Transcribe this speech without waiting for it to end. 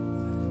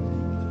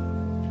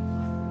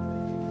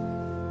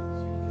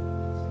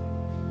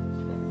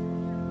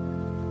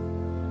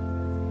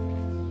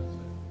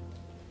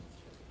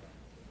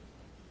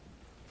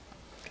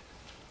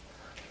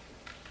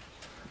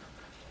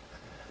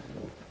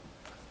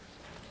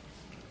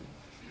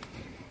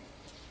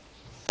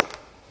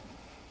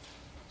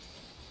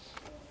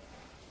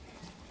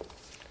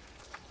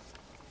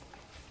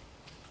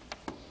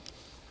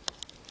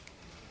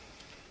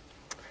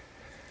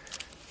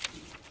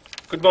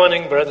Good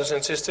morning, brothers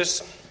and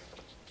sisters.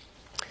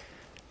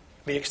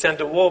 We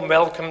extend a warm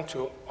welcome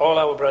to all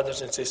our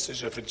brothers and sisters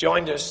who have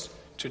joined us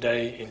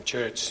today in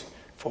church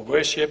for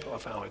worship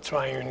of our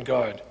triune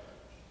God.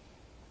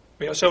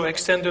 We also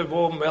extend a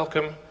warm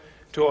welcome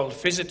to all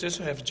visitors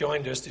who have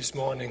joined us this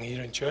morning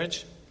here in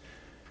church,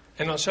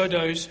 and also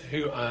those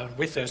who are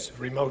with us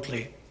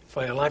remotely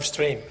via live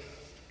stream.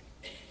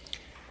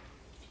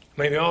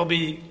 May we all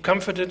be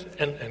comforted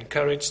and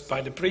encouraged by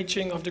the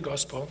preaching of the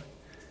gospel,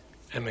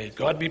 and may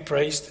God be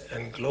praised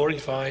and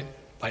glorified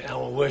by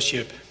our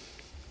worship.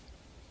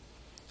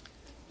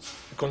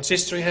 The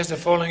consistory has the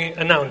following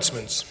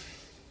announcements.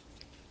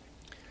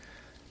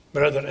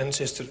 Brother and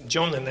Sister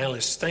John and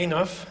Alice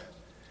Steinhoff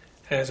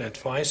has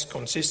advised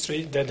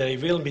consistory that they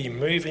will be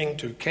moving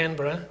to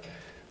Canberra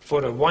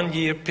for a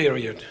 1-year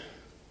period.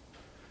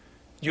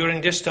 During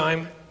this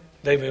time,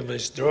 they will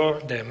withdraw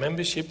their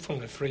membership from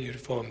the Free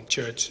Reformed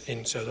Church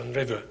in Southern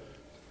River.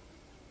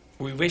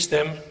 We wish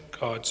them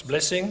God's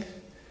blessing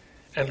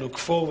and look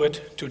forward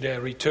to their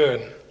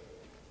return.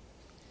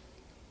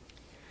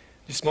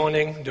 This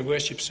morning, the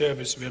worship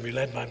service will be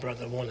led by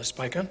Brother Warner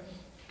Spiker.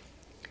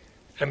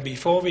 And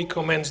before we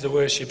commence the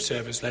worship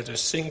service, let us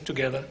sing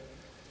together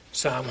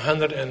Psalm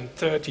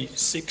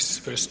 136,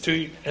 verse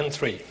 2 and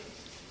 3.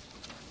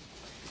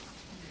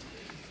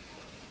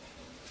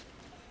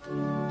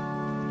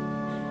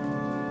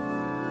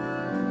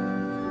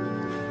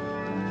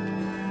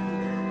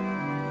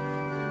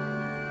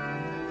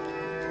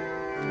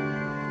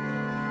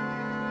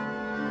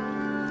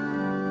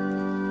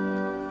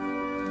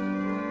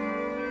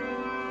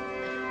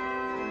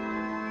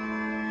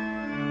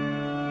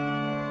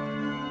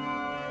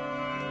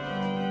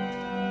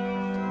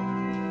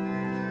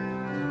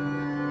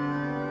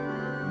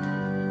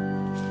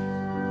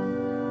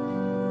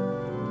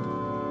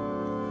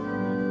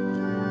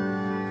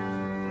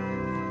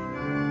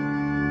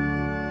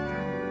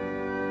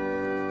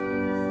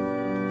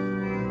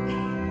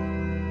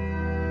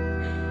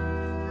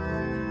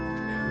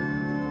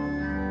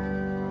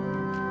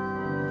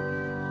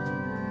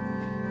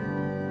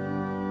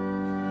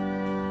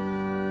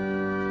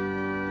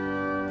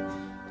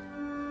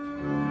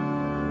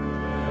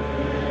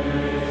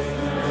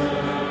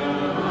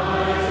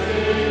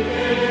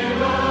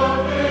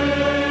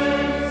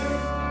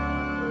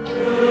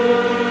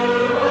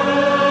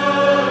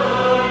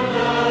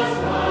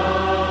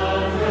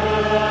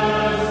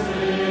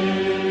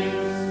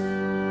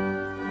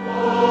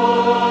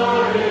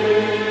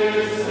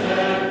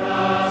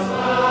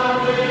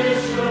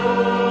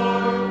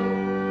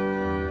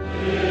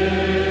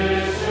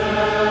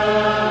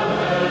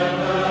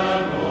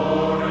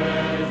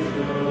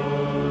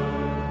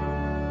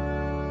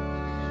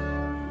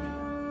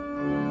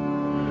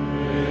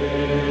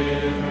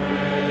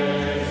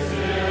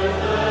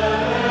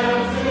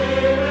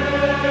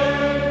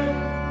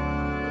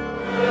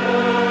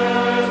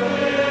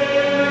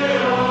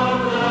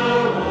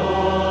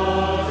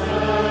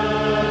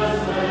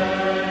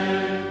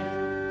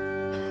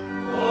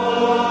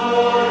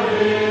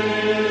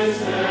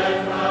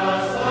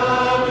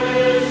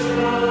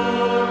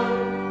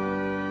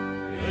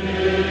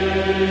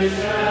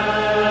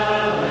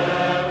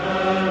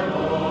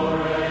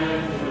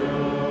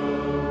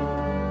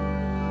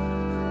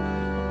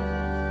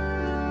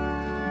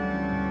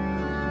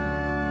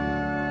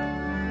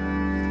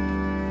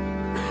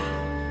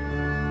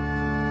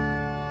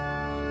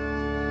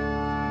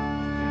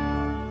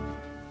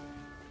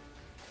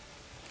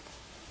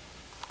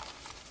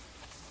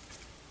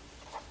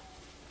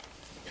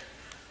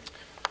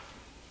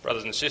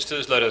 Brothers and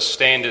sisters, let us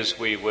stand as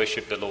we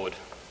worship the Lord.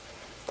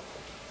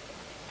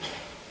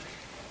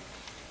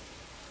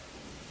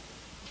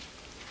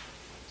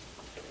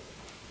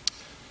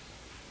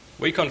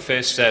 We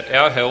confess that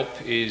our help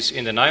is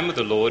in the name of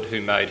the Lord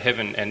who made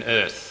heaven and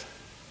earth.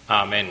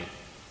 Amen.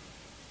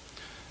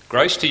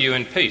 Grace to you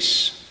and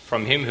peace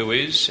from him who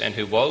is and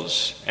who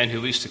was and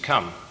who is to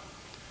come,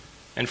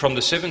 and from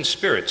the seven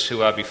spirits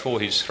who are before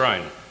his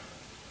throne,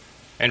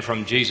 and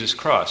from Jesus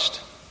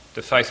Christ,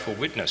 the faithful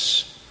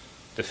witness,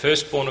 the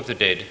firstborn of the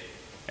dead,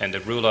 and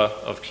the ruler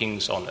of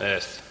kings on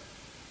earth.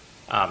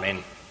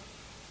 Amen.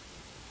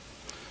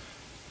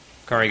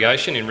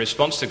 Congregation, in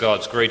response to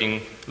God's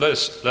greeting, let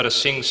us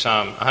sing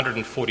Psalm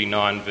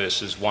 149,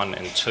 verses 1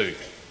 and 2.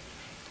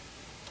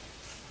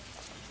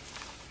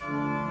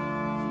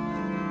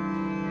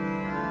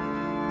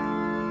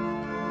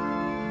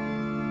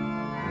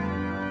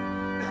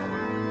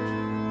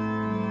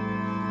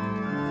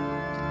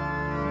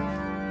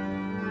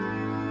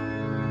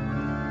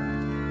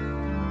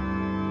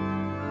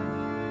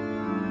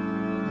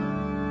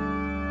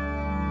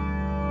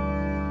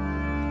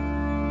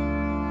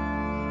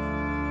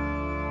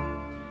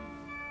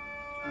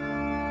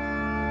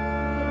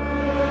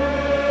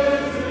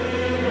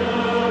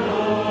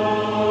 Lord.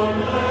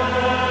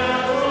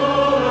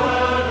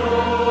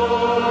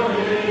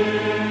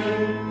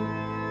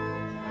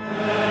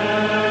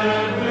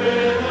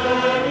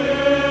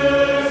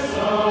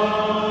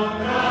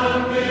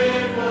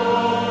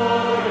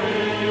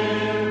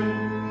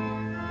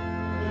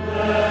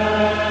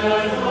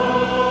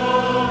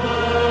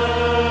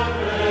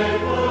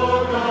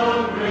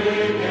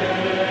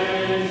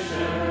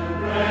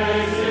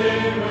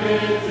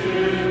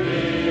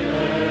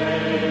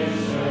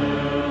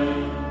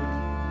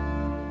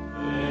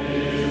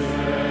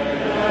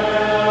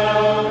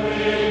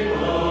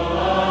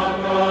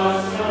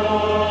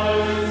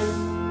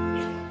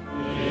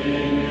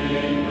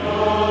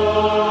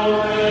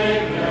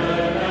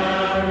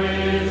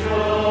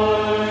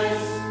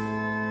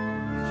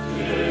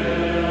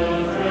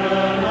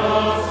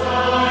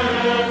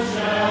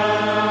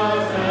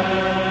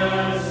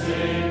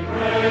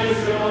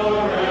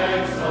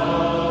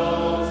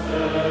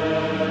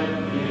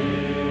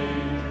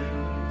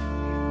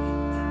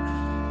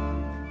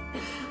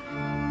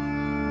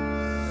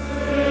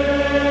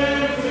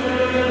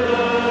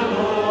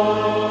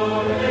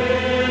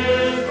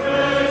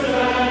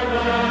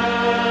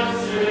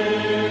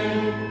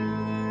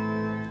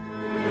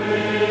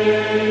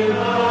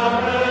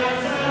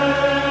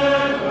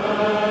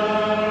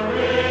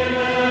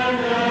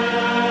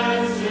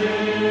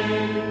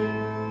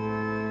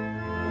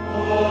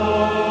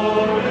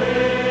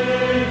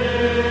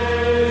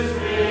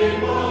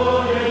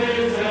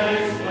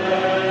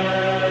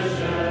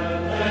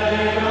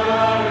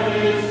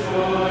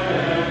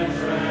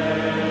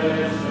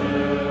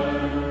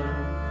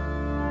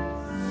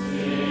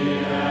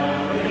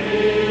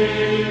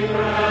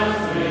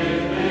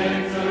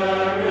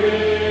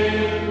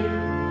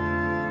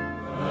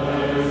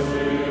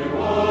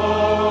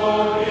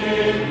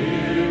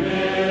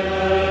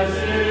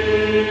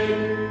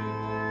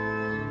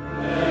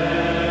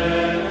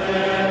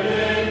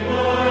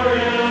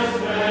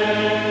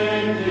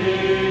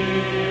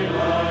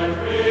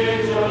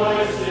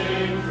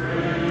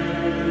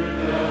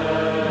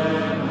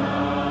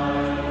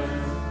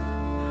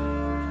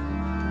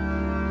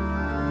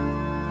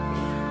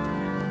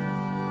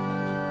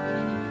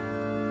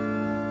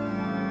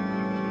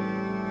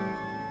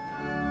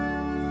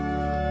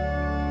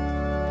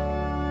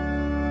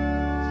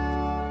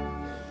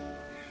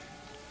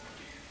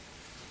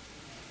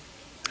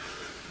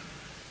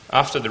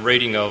 After the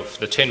reading of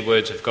the 10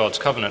 words of God's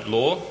covenant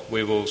law,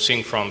 we will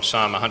sing from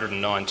Psalm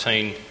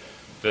 119,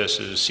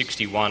 verses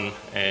 61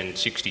 and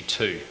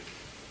 62.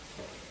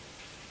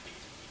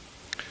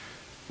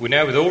 We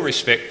now, with all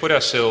respect, put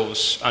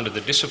ourselves under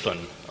the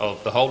discipline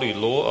of the holy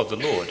law of the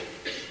Lord,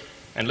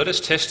 and let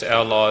us test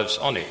our lives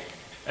on it,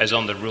 as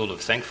on the rule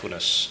of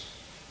thankfulness.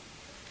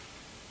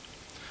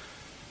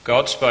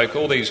 God spoke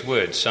all these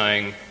words,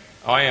 saying,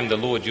 I am the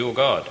Lord your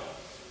God,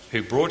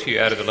 who brought you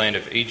out of the land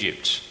of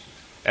Egypt,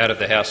 out of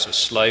the house of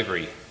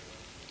slavery.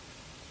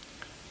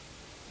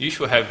 You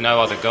shall have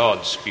no other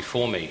gods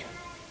before me.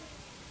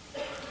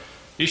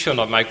 You shall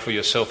not make for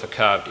yourself a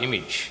carved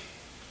image,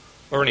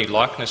 or any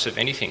likeness of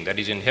anything that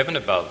is in heaven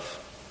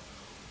above,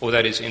 or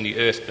that is in the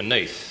earth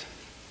beneath,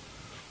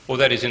 or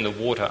that is in the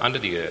water under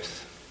the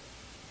earth.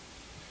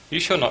 You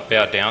shall not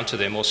bow down to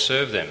them or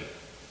serve them,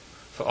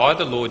 for I,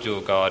 the Lord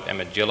your God, am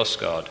a jealous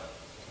God,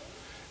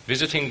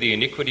 visiting the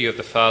iniquity of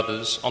the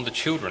fathers on the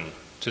children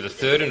to the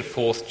third and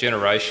fourth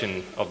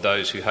generation of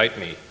those who hate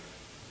me,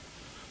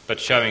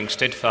 but showing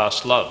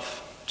steadfast love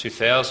to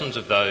thousands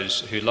of those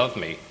who love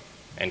me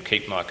and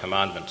keep my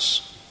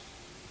commandments.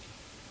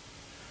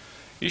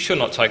 You shall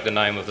not take the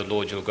name of the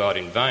Lord your God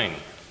in vain,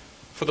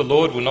 for the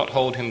Lord will not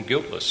hold him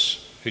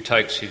guiltless who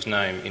takes his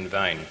name in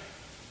vain.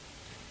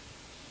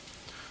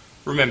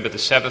 Remember the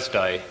Sabbath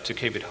day to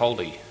keep it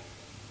holy.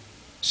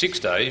 6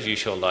 days you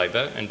shall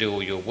labour and do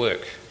all your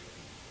work,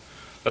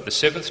 but the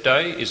seventh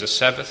day is a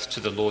Sabbath to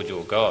the Lord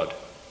your God.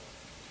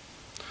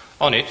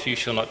 On it you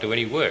shall not do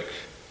any work,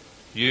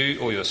 you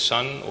or your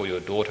son or your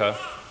daughter,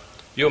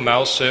 your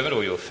male servant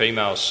or your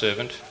female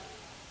servant,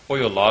 or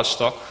your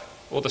livestock,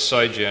 or the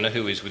sojourner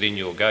who is within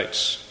your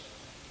gates.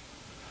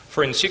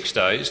 For in 6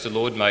 days the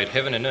Lord made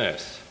heaven and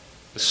earth,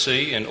 the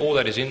sea and all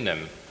that is in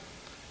them,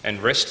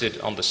 and rested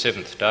on the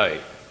seventh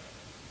day.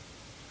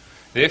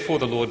 Therefore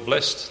the Lord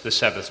blessed the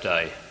Sabbath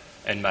day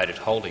and made it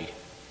holy.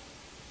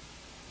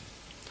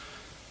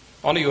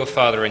 Honour your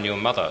father and your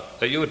mother,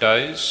 that your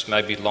days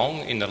may be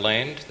long in the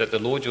land that the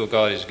Lord your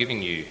God is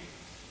giving you.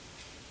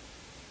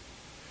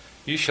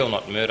 You shall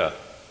not murder.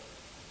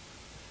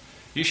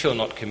 You shall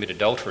not commit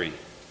adultery.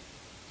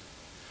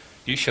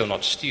 You shall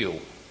not steal.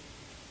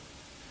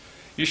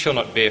 You shall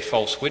not bear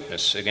false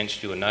witness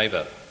against your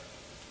neighbour.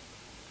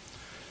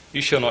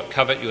 You shall not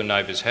covet your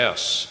neighbour's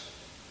house.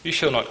 You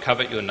shall not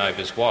covet your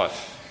neighbour's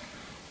wife,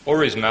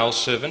 or his male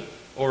servant,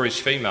 or his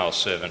female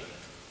servant,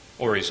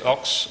 or his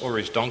ox, or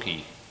his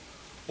donkey,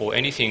 or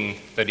anything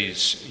that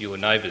is your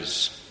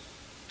neighbour's.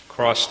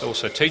 Christ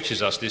also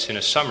teaches us this in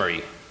a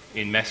summary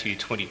in Matthew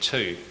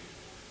 22,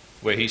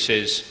 where he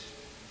says,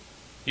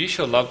 You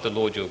shall love the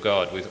Lord your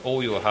God with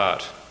all your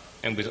heart,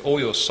 and with all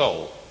your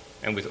soul,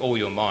 and with all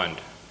your mind.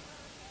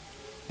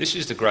 This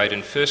is the great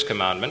and first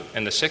commandment,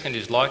 and the second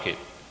is like it.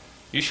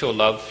 You shall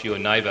love your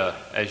neighbour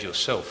as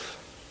yourself.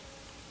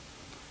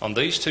 On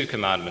these two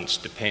commandments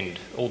depend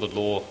all the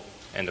law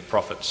and the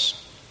prophets.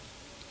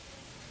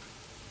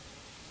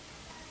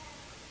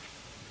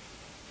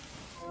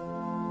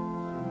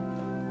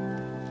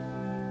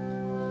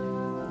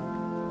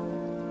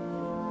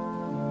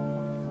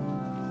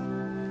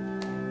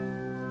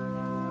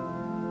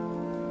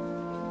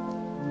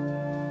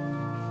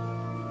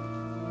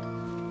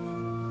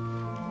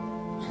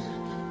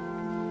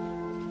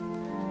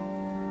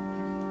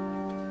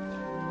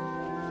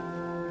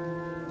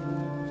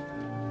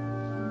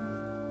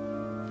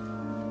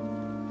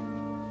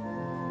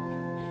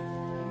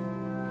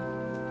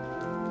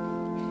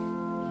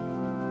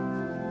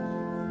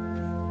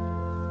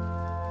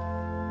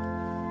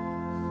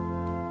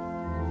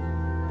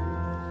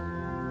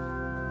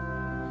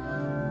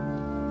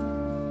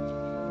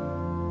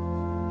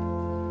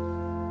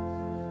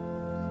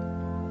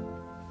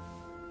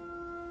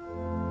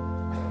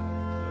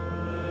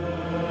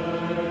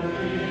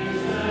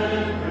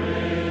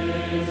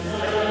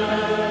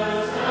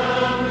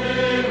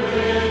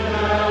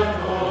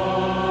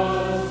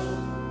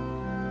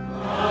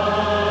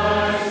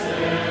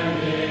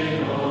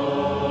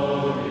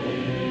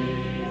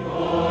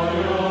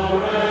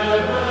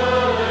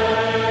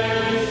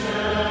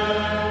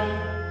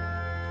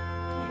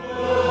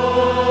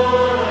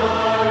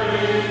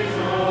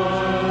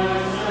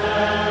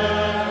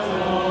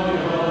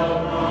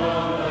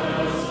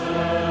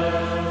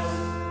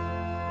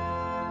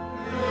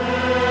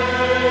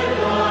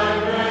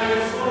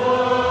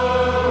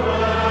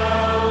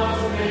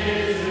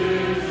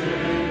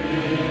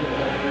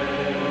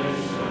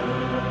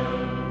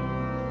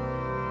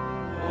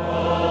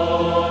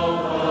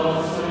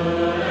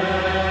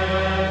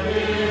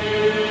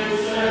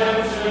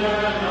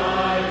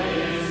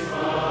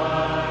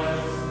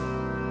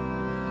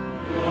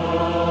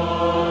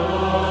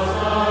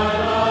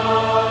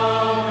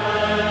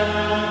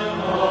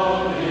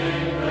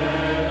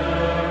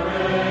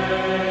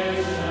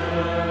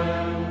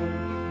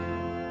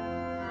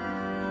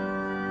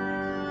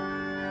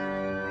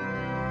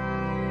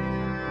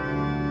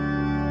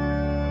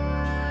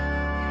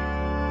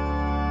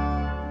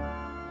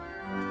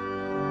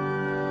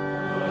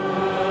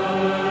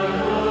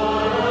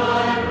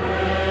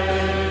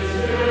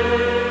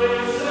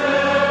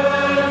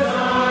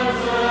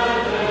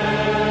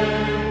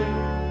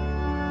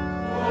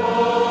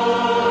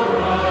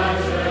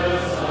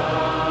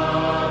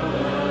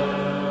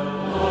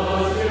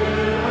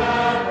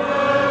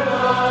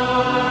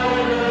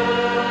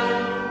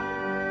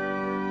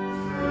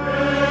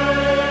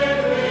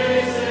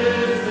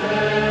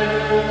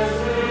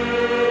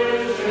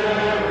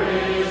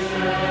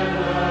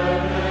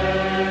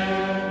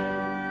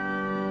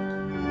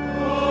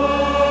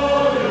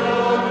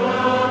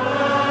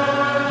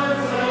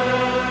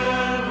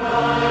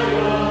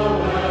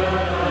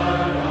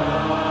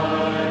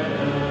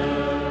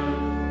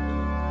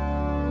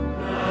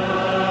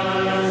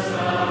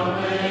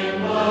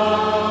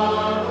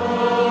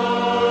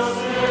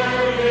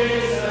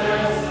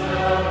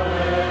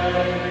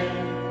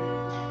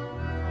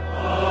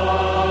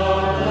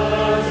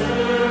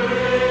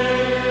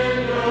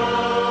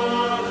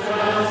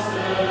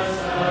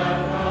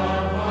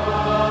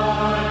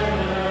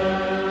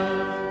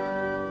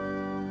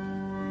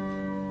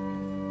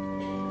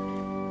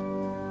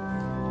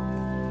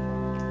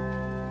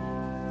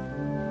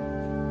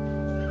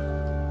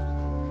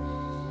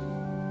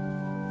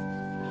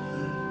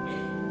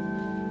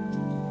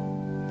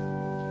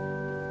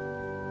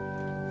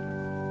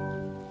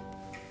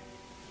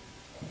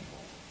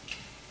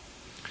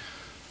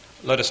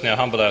 Let us now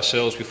humble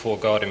ourselves before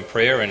God in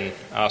prayer and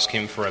ask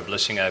him for a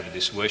blessing over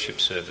this worship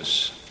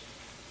service.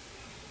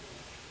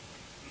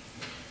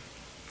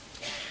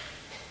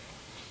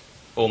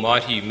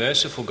 Almighty,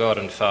 merciful God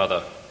and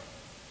Father,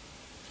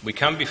 we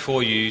come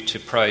before you to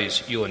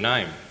praise your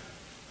name.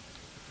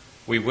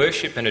 We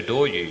worship and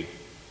adore you,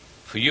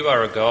 for you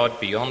are a God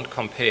beyond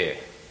compare.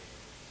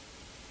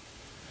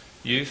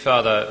 You,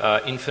 Father,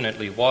 are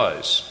infinitely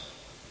wise.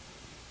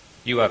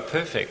 You are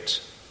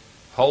perfect,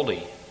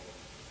 holy,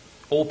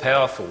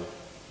 all-powerful,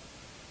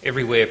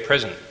 everywhere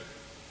present.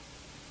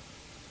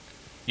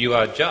 You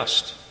are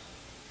just,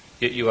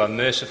 yet you are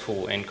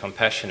merciful and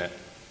compassionate.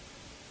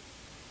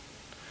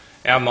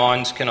 Our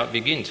minds cannot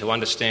begin to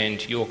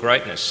understand your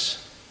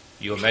greatness,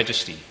 your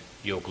majesty,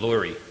 your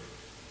glory.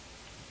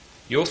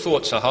 Your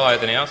thoughts are higher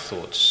than our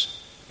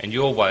thoughts, and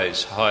your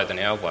ways higher than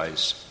our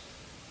ways.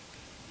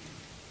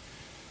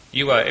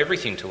 You are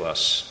everything to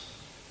us,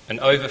 an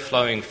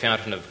overflowing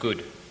fountain of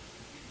good,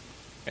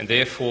 and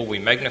therefore we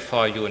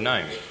magnify your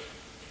name,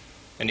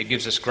 and it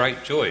gives us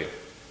great joy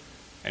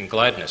and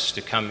gladness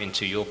to come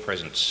into your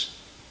presence.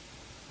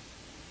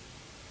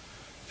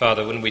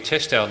 Father, when we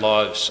test our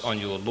lives on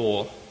your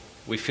law,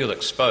 we feel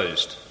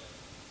exposed.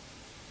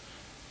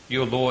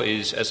 Your law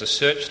is as a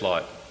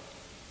searchlight,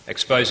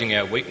 exposing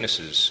our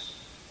weaknesses,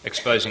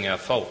 exposing our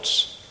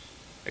faults,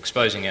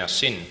 exposing our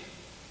sin.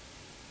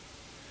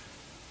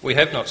 We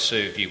have not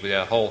served you with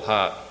our whole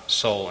heart,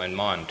 soul and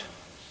mind.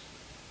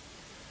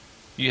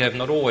 You have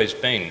not always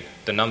been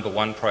the number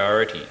one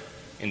priority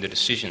in the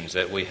decisions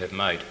that we have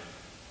made.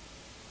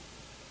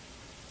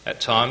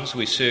 At times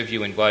we serve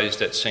you in ways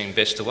that seem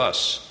best to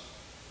us,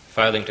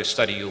 failing to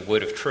study your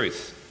word of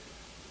truth.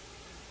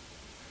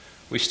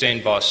 We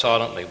stand by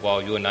silently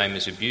while your name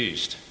is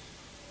abused,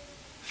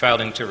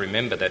 failing to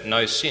remember that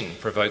no sin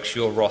provokes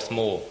your wrath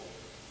more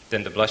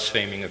than the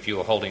blaspheming of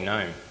your holy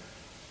name.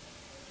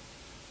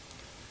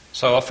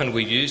 So often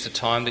we use the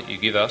time that you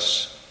give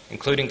us,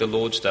 including the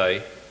Lord's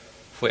Day,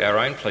 for our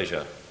own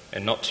pleasure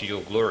and not to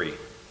your glory.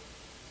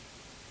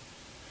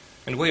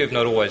 And we have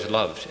not always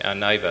loved our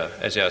neighbour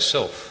as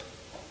ourself.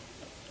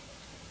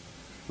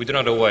 We do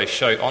not always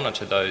show honour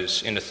to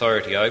those in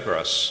authority over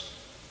us,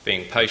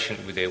 being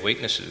patient with their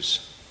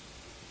weaknesses.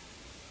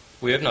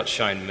 We have not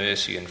shown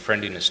mercy and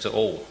friendliness to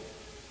all.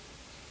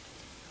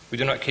 We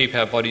do not keep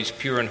our bodies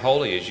pure and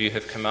holy as you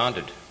have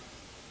commanded,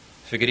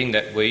 forgetting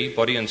that we,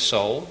 body and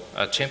soul,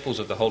 are temples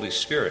of the Holy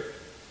Spirit.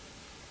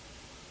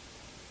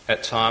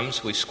 At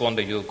times we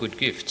squander your good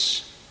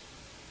gifts.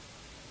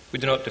 We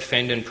do not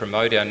defend and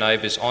promote our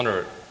neighbour's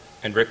honour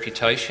and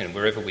reputation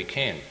wherever we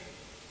can.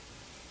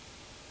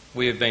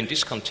 We have been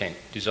discontent,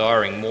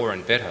 desiring more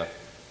and better.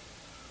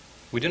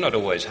 We do not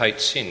always hate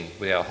sin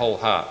with our whole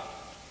heart.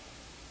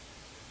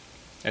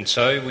 And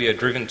so we are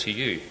driven to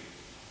you.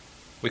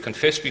 We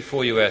confess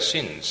before you our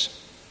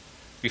sins,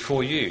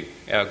 before you,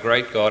 our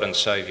great God and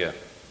Saviour.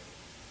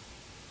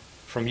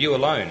 From you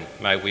alone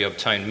may we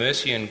obtain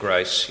mercy and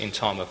grace in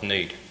time of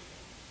need.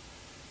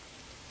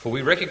 For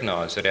we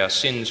recognise that our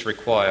sins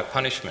require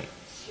punishment,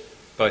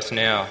 both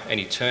now and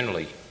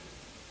eternally.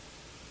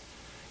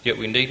 Yet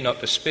we need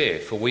not despair,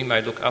 for we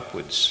may look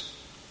upwards,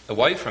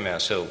 away from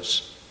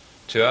ourselves,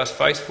 to our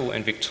faithful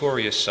and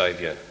victorious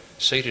Saviour,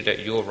 seated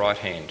at your right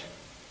hand,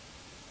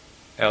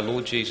 our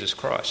Lord Jesus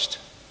Christ.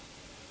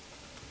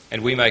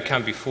 And we may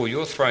come before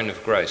your throne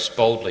of grace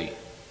boldly,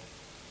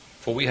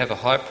 for we have a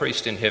high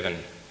priest in heaven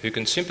who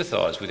can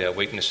sympathise with our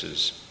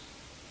weaknesses,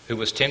 who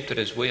was tempted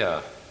as we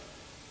are.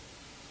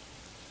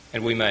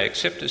 And we may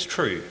accept as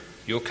true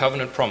your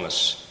covenant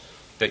promise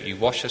that you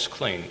wash us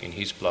clean in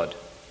his blood.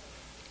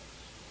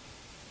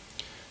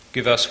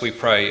 Give us, we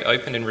pray,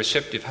 open and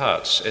receptive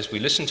hearts as we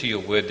listen to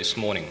your word this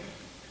morning.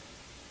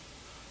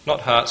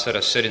 Not hearts that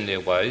are set in their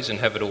ways and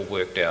have it all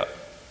worked out,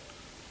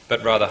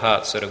 but rather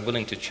hearts that are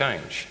willing to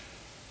change,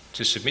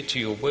 to submit to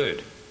your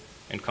word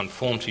and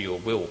conform to your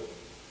will.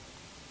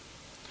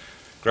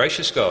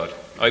 Gracious God,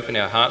 open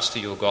our hearts to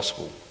your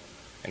gospel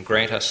and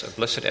grant us a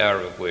blessed hour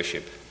of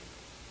worship.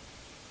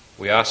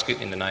 We ask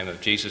it in the name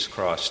of Jesus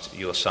Christ,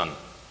 your Son.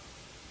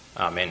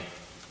 Amen.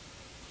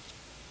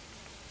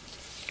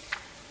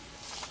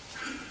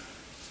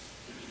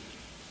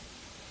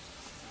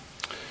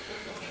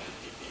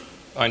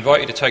 I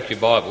invite you to take your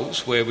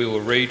Bibles, where we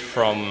will read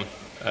from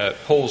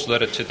Paul's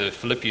letter to the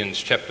Philippians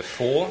chapter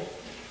 4,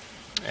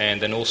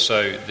 and then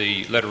also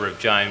the letter of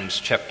James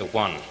chapter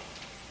 1.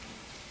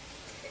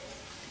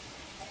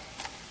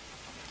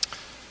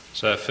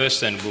 So first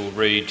then we'll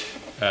read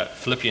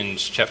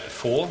Philippians chapter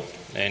 4,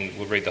 and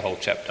we'll read the whole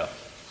chapter.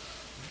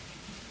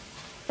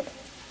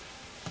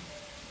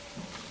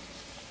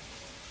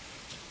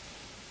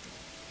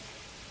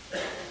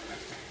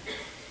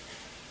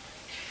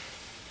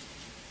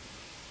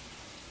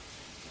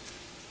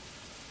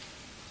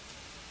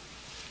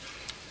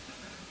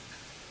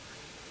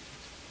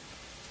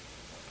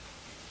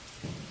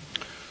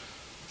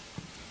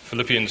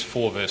 Philippians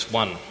 4 verse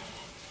 1.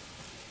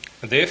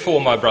 Therefore,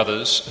 my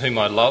brothers, whom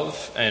I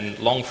love and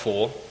long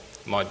for,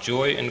 my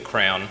joy and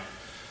crown,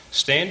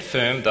 stand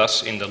firm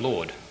thus in the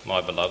Lord, my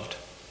beloved.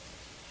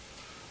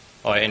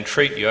 I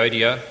entreat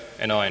Euodia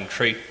and I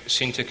entreat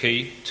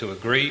Syntyche to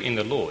agree in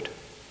the Lord.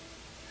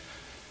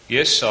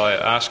 Yes, I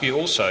ask you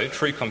also,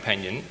 true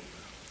companion,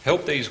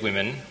 help these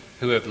women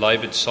who have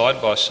laboured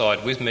side by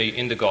side with me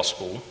in the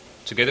gospel,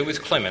 together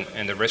with Clement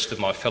and the rest of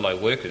my fellow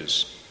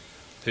workers,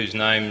 whose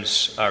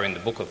names are in the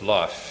book of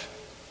life.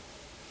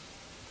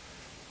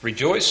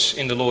 Rejoice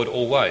in the Lord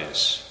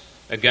always.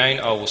 Again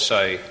I will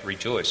say,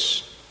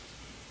 rejoice.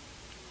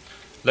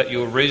 Let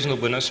your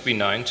reasonableness be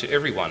known to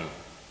everyone.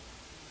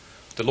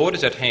 The Lord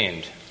is at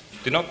hand.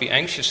 Do not be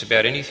anxious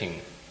about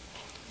anything,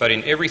 but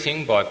in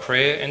everything by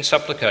prayer and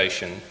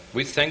supplication,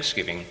 with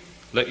thanksgiving,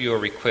 let your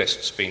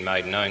requests be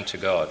made known to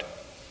God.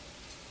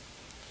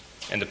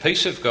 And the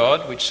peace of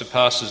God, which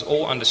surpasses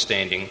all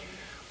understanding,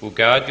 will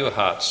guard your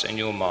hearts and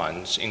your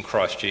minds in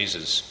Christ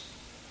Jesus.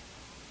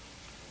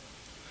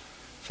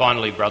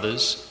 Finally,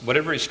 brothers,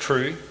 whatever is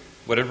true,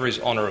 whatever is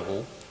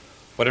honourable,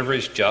 whatever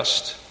is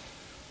just,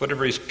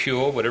 whatever is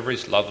pure, whatever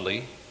is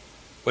lovely,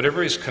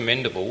 whatever is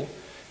commendable,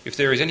 if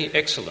there is any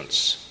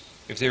excellence,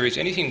 if there is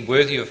anything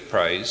worthy of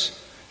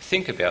praise,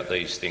 think about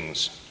these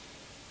things.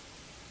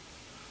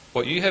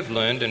 What you have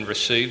learned and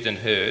received and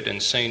heard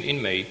and seen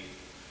in me,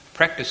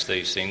 practice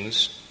these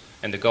things,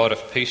 and the God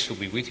of peace will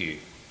be with you.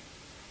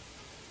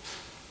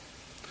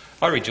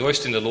 I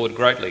rejoiced in the Lord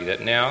greatly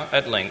that now,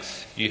 at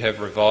length, you have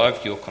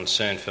revived your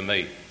concern for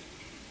me.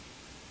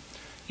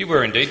 You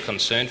were indeed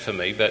concerned for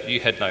me, but you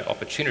had no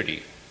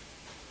opportunity.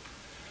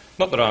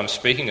 Not that I am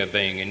speaking of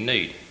being in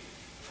need,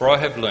 for I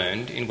have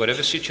learned, in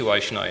whatever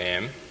situation I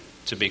am,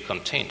 to be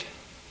content.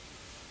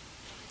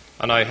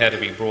 I know how to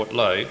be brought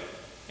low,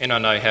 and I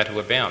know how to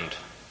abound.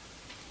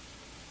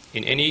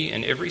 In any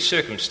and every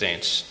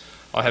circumstance,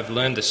 I have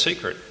learned the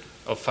secret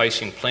of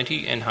facing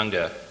plenty and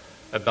hunger,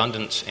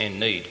 abundance and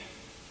need.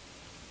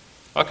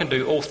 I can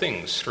do all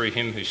things through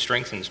him who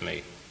strengthens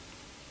me.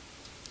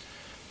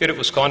 Yet it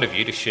was kind of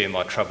you to share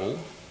my trouble,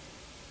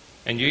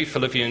 and you,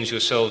 Philippians,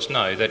 yourselves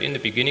know that in the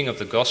beginning of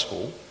the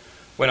gospel,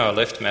 when I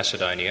left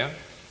Macedonia,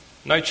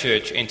 no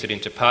church entered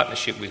into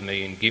partnership with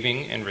me in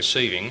giving and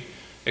receiving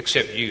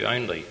except you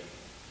only.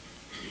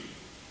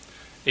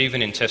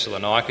 Even in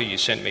Thessalonica you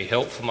sent me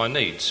help for my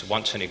needs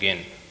once and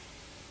again.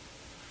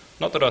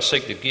 Not that I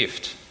seek the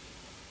gift,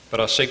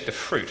 but I seek the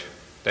fruit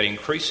that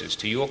increases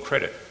to your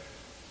credit.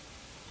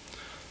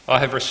 I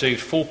have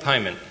received full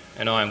payment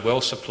and I am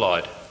well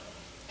supplied,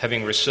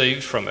 having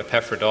received from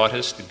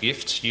Epaphroditus the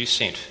gifts you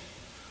sent,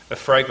 a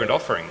fragrant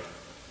offering,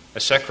 a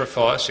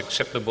sacrifice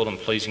acceptable and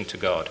pleasing to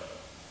God.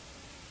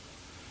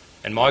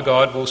 And my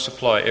God will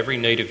supply every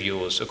need of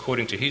yours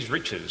according to his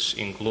riches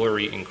in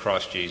glory in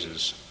Christ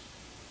Jesus.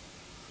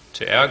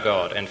 To our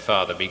God and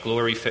Father be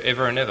glory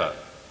forever and ever.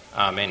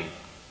 Amen.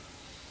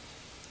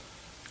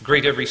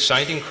 Greet every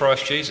saint in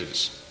Christ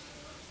Jesus.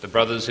 The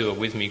brothers who are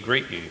with me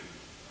greet you.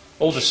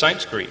 All the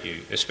saints greet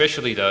you,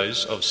 especially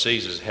those of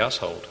Caesar's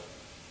household.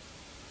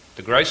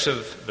 The grace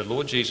of the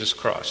Lord Jesus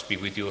Christ be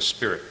with your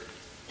spirit.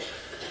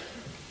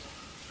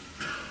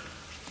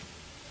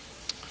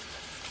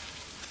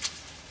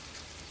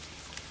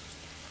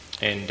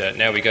 And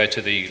now we go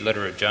to the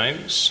letter of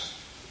James,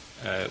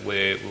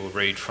 where we'll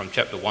read from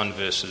chapter 1,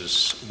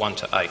 verses 1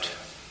 to 8.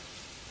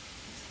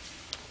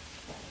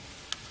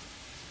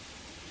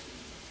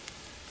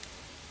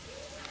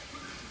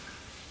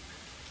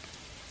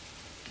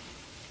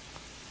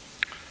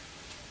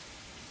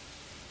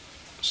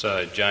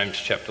 So, James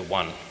chapter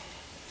 1.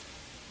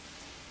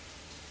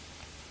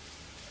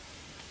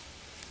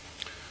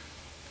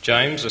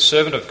 James, a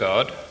servant of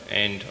God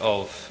and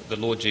of the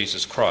Lord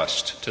Jesus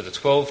Christ, to the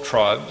 12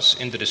 tribes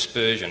in the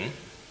dispersion,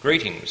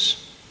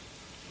 greetings.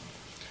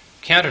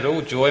 Count it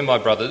all joy, my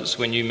brothers,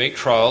 when you meet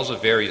trials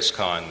of various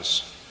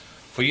kinds,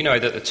 for you know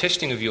that the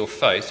testing of your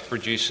faith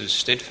produces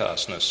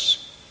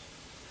steadfastness.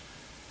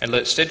 And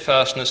let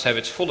steadfastness have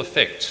its full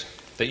effect,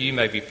 that you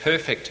may be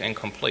perfect and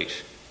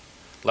complete,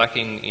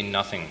 lacking in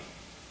nothing.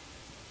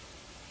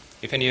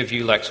 If any of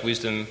you lacks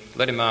wisdom,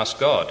 let him ask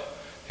God,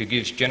 who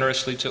gives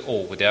generously to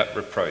all without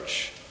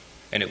reproach,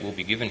 and it will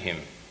be given him.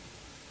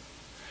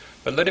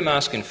 But let him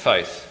ask in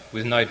faith,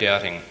 with no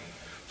doubting,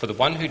 for the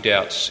one who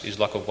doubts is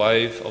like a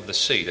wave of the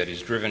sea that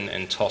is driven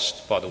and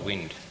tossed by the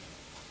wind.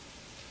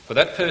 For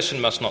that person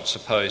must not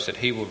suppose that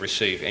he will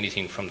receive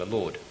anything from the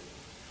Lord.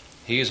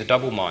 He is a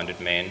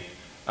double-minded man,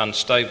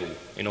 unstable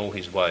in all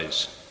his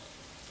ways.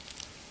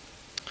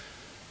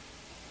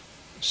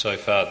 So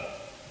far,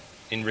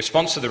 in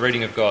response to the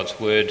reading of God's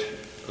word,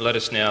 let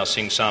us now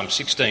sing Psalm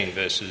 16,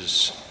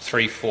 verses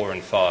 3, 4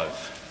 and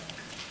 5.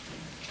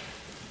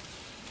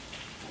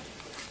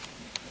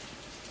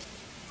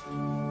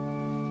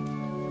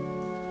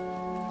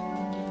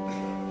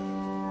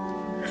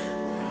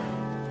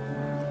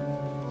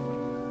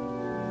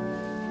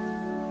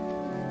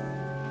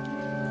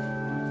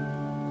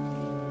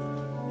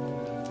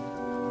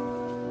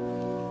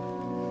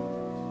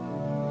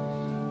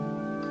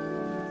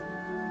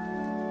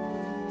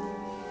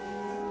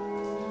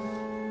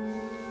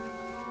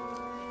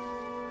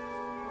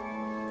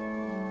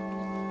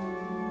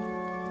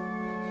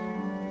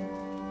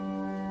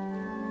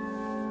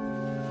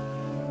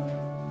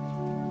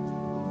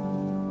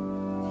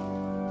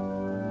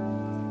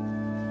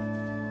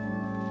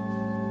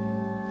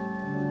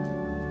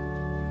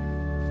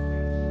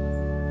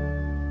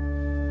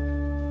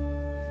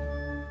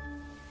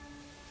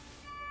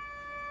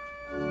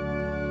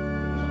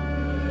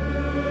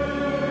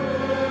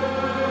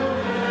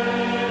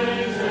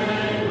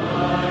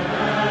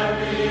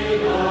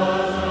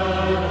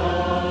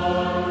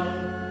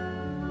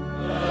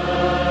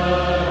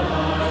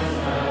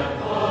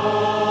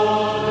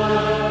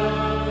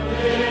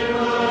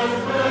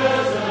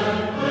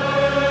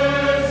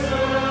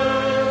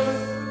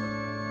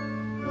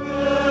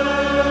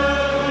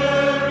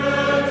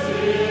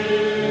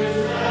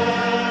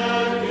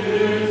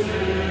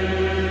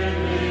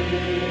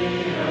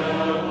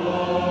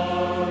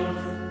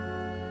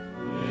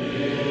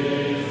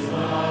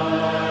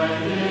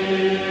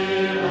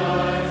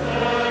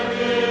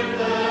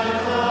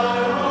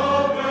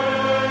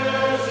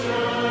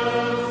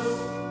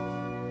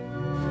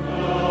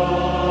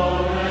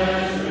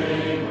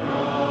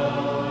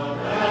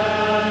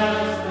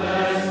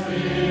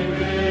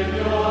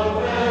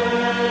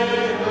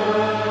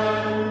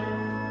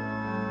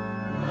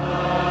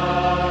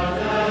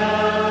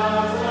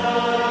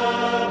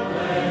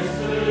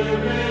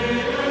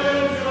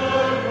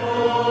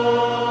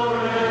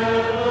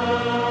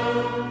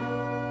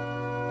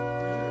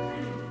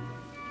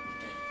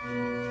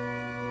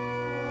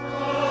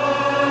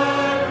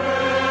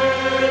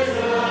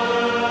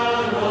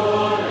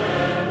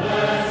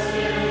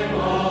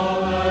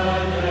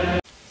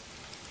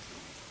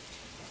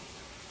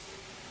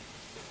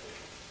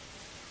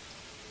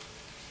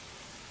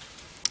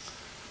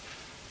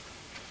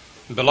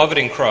 Beloved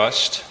in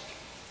Christ,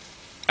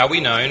 are we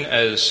known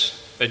as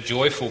a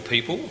joyful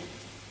people?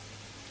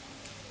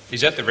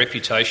 Is that the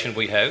reputation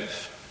we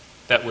have,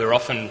 that we're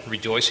often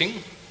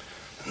rejoicing?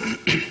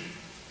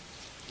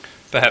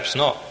 Perhaps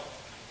not.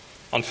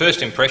 On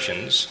first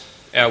impressions,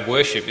 our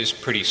worship is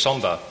pretty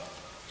sombre.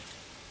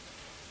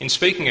 In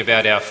speaking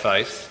about our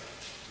faith,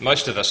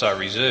 most of us are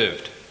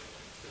reserved,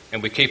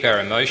 and we keep our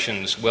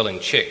emotions well in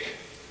check.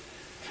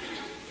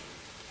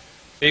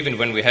 Even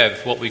when we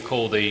have what we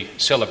call the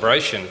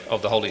celebration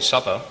of the Holy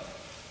Supper,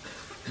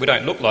 we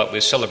don't look like we're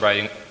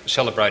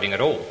celebrating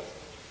at all,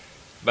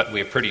 but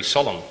we're pretty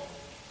solemn.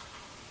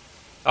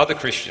 Other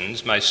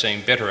Christians may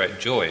seem better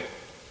at joy.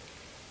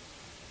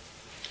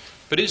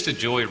 But is the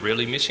joy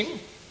really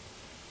missing?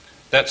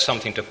 That's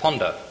something to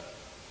ponder.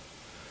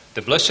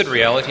 The blessed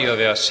reality of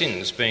our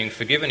sins being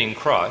forgiven in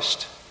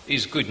Christ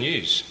is good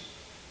news,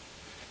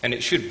 and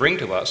it should bring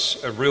to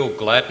us a real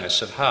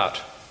gladness of heart.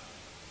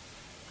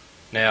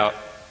 Now,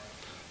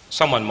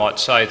 someone might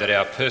say that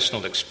our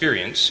personal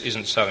experience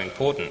isn't so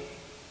important.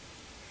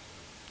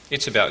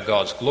 It's about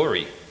God's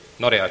glory,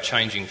 not our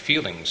changing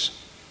feelings,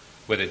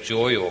 whether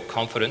joy or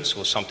confidence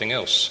or something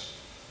else.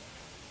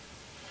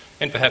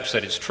 And perhaps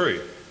that is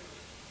true.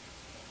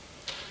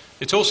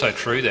 It's also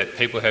true that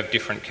people have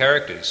different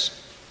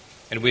characters,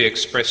 and we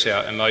express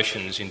our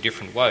emotions in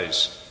different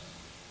ways.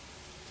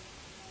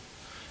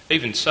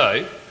 Even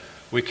so,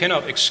 we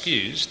cannot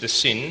excuse the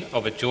sin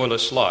of a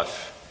joyless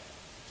life.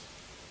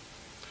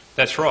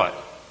 That's right,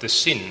 the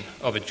sin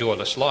of a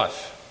joyless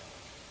life.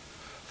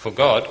 For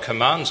God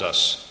commands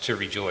us to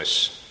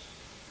rejoice.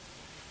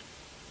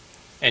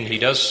 And he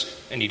does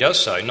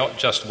so not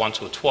just once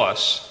or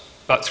twice,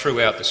 but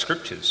throughout the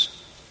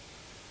Scriptures.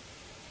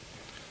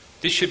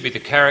 This should be the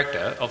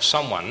character of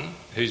someone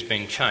who's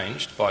been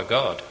changed by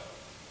God.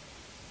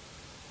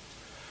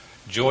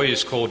 Joy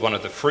is called one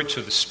of the fruits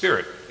of the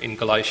Spirit in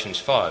Galatians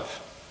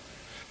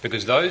 5,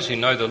 because those who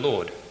know the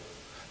Lord,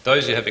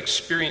 those who have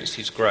experienced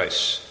his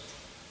grace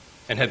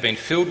and have been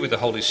filled with the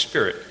Holy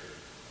Spirit,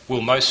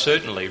 will most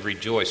certainly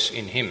rejoice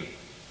in him.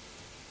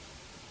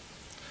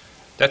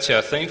 That's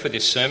our theme for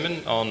this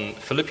sermon on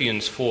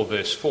Philippians 4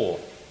 verse 4.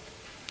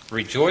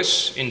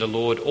 Rejoice in the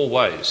Lord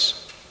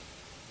always.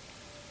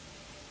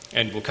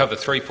 And we'll cover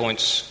 3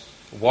 points.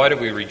 Why do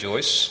we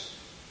rejoice?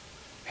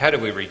 How do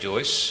we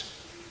rejoice?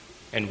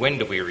 And when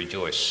do we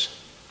rejoice?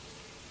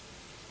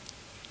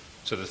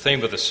 So the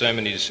theme of the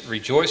sermon is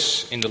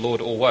rejoice in the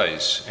Lord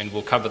always, and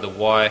we'll cover the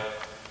why,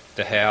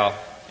 the how,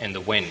 and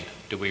the when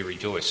do we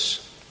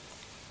rejoice.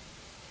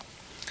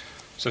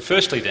 So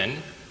firstly then,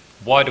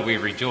 why do we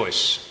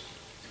rejoice?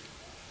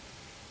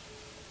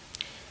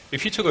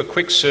 If you took a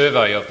quick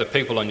survey of the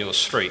people on your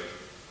street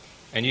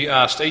and you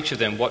asked each of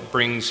them what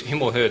brings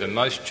him or her the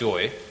most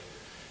joy,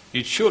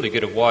 you'd surely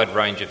get a wide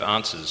range of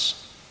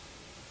answers.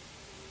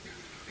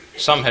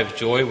 Some have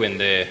joy when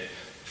their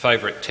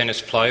favourite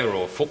tennis player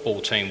or football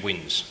team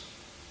wins.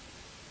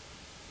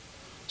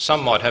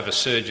 Some might have a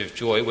surge of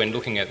joy when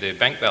looking at their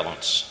bank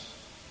balance.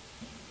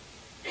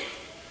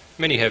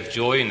 Many have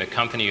joy in the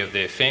company of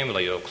their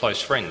family or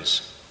close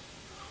friends,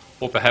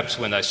 or perhaps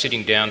when they're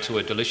sitting down to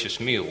a delicious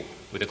meal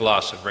with a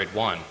glass of red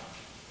wine.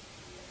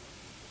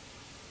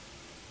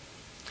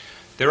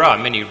 There are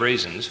many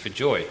reasons for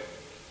joy,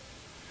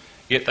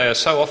 yet they are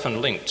so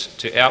often linked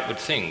to outward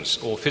things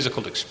or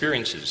physical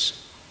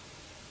experiences,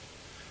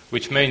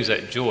 which means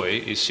that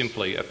joy is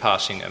simply a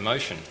passing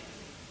emotion.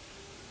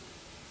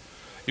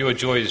 Your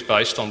joy is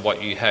based on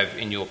what you have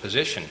in your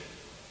possession,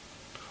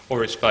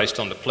 or it's based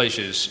on the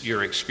pleasures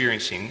you're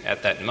experiencing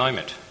at that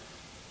moment.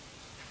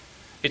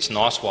 It's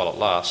nice while it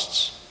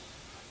lasts,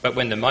 but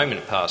when the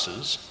moment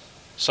passes,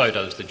 so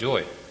does the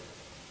joy.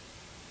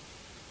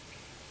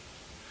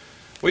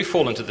 We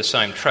fall into the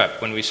same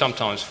trap when we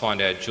sometimes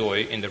find our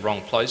joy in the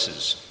wrong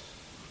places.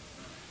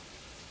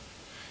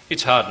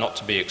 It's hard not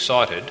to be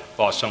excited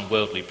by some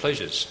worldly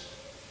pleasures.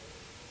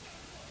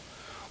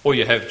 Or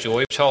you have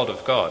joy, child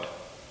of God,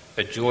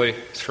 a joy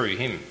through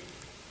him.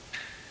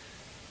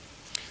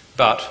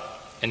 But,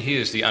 and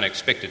here's the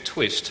unexpected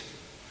twist,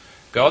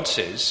 God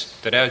says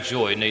that our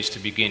joy needs to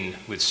begin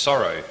with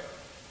sorrow.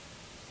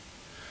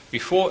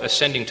 Before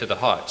ascending to the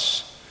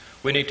heights,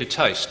 we need to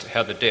taste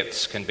how the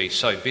depths can be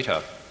so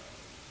bitter.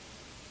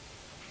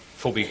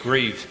 For we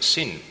grieve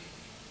sin.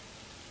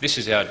 This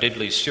is our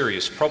deadly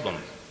serious problem.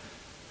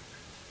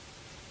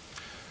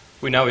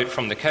 We know it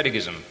from the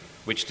Catechism,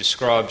 which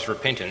describes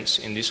repentance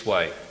in this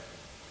way.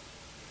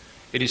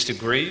 It is to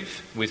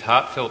grieve with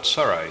heartfelt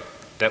sorrow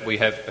that we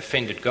have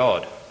offended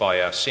God by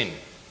our sin.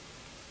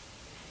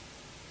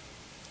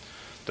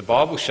 The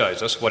Bible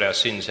shows us what our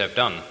sins have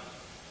done,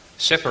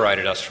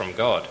 separated us from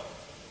God.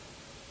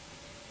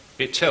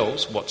 It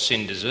tells what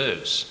sin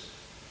deserves,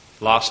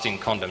 lasting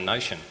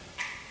condemnation.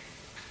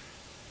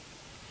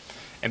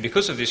 And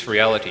because of this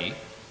reality,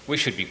 we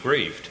should be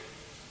grieved.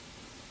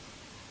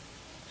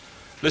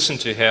 Listen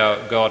to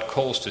how God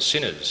calls to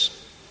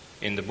sinners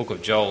in the book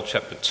of Joel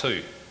chapter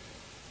 2.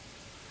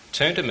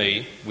 Turn to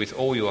me with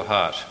all your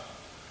heart,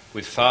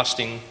 with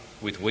fasting,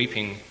 with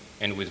weeping,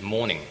 and with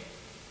mourning.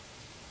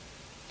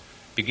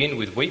 Begin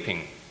with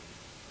weeping.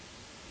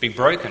 Be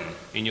broken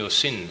in your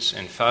sins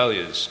and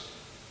failures.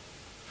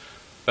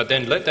 But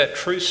then let that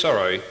true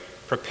sorrow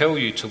propel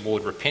you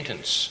toward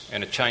repentance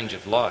and a change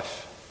of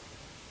life.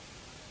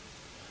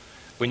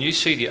 When you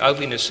see the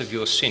ugliness of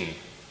your sin,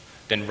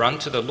 then run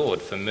to the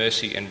Lord for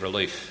mercy and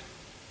relief.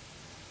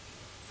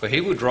 For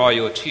he will dry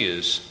your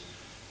tears,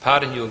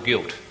 pardon your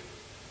guilt,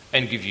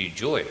 and give you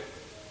joy.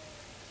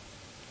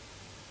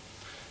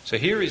 So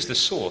here is the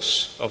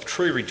source of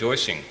true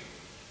rejoicing.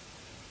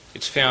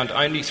 It's found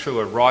only through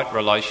a right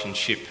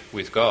relationship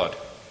with God.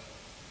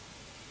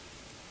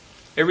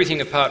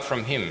 Everything apart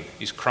from him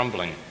is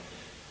crumbling.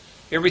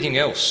 Everything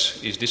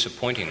else is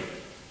disappointing.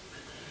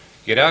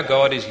 Yet our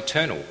God is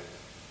eternal.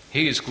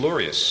 He is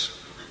glorious.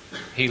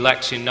 He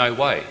lacks in no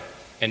way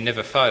and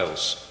never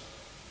fails.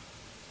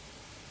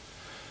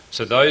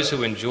 So those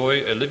who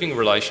enjoy a living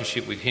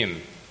relationship with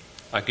him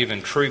are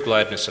given true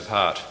gladness of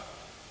heart,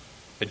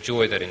 a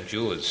joy that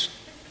endures.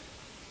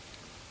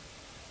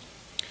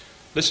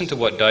 Listen to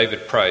what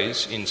David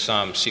prays in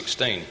Psalm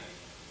 16.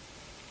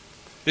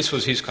 This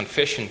was his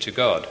confession to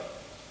God.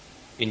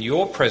 In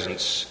your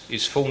presence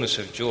is fullness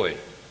of joy.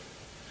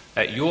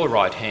 At your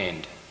right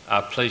hand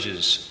are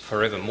pleasures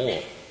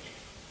forevermore.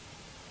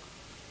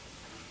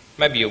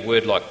 Maybe a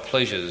word like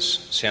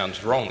pleasures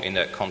sounds wrong in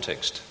that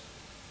context,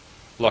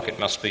 like it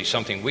must be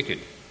something wicked,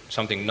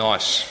 something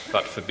nice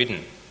but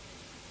forbidden.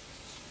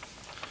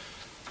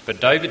 But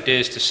David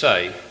dares to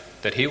say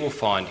that he will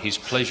find his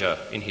pleasure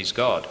in his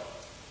God,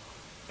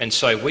 and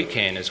so we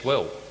can as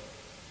well.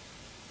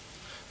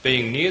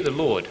 Being near the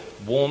Lord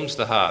warms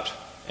the heart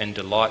and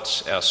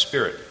delights our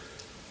spirit.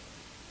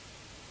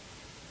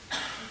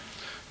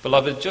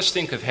 Beloved, just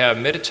think of how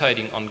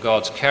meditating on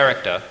God's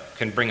character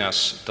can bring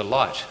us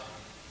delight.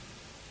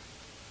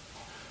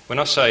 When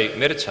I say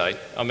meditate,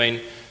 I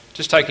mean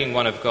just taking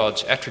one of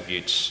God's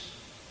attributes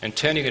and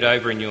turning it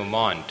over in your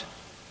mind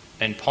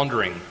and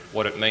pondering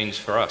what it means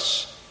for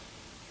us.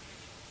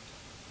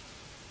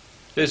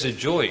 There's a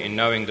joy in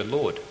knowing the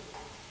Lord,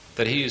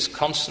 that he is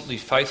constantly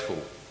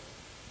faithful,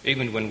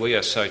 even when we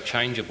are so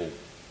changeable.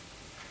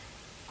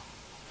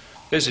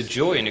 There's a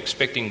joy in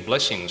expecting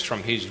blessings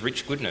from his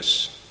rich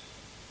goodness.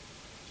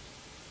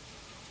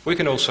 We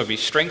can also be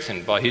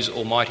strengthened by his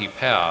almighty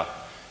power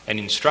and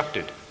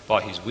instructed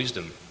by his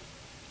wisdom.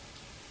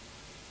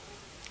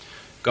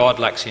 God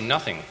lacks in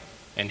nothing,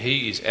 and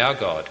he is our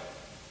God.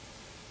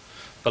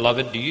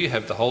 Beloved, do you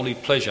have the holy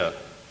pleasure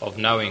of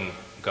knowing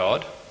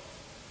God?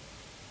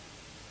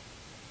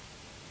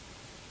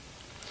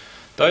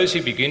 Those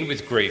who begin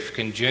with grief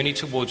can journey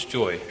towards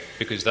joy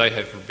because they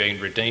have been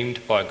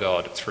redeemed by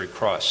God through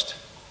Christ.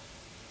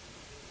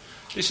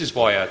 This is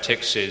why our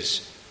text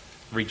says,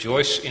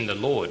 "Rejoice in the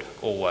Lord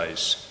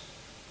always."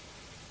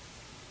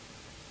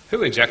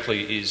 Who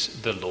exactly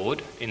is the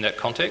Lord in that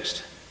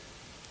context?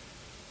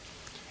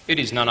 It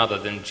is none other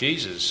than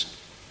Jesus,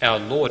 our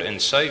Lord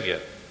and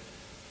Saviour.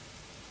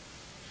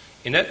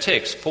 In that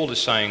text, Paul is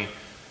saying,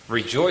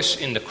 rejoice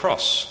in the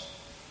cross.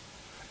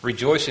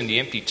 Rejoice in the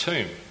empty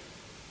tomb.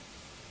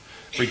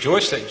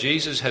 Rejoice that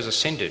Jesus has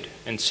ascended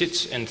and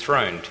sits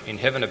enthroned in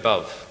heaven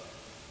above.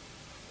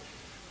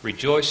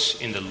 Rejoice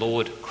in the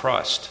Lord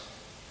Christ.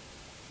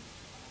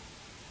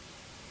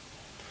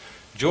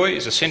 Joy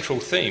is a central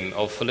theme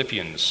of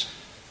Philippians.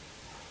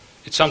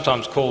 It's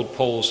sometimes called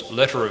Paul's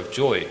letter of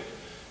joy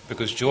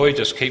because joy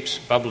just keeps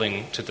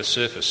bubbling to the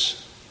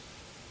surface.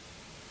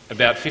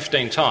 About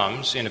 15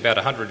 times in about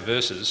 100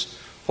 verses,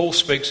 Paul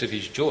speaks of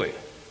his joy,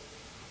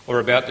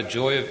 or about the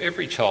joy of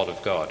every child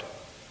of God.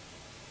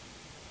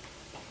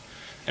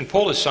 And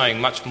Paul is saying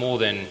much more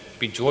than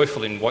be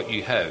joyful in what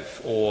you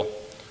have, or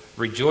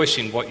rejoice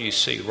in what you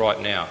see right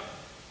now.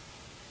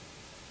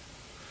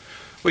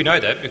 We know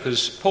that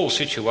because Paul's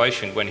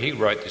situation when he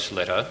wrote this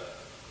letter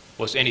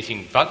was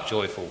anything but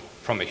joyful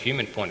from a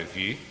human point of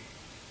view.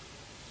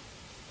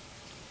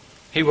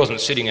 He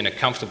wasn't sitting in a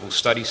comfortable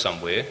study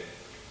somewhere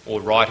or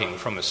writing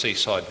from a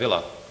seaside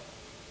villa.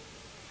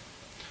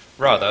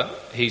 Rather,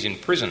 he's in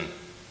prison,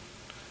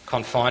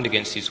 confined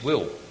against his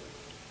will,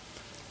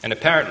 and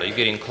apparently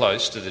getting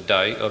close to the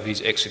day of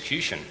his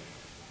execution.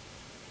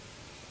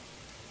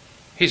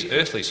 His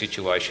earthly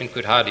situation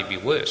could hardly be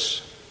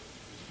worse,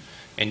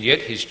 and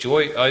yet his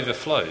joy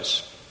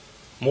overflows,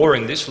 more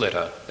in this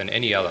letter than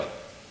any other.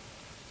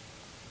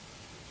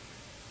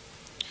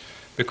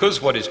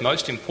 Because what is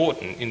most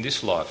important in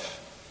this life,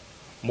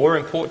 more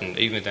important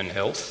even than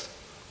health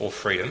or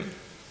freedom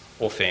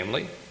or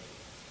family,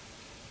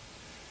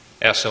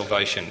 our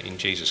salvation in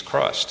Jesus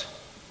Christ.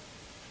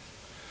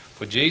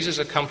 For Jesus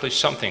accomplished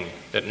something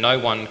that no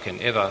one can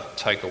ever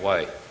take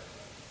away.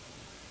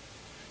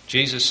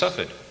 Jesus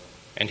suffered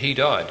and he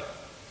died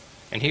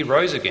and he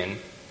rose again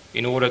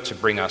in order to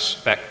bring us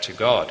back to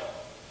God.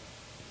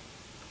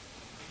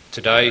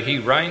 Today he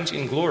reigns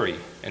in glory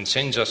and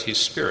sends us his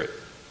Spirit.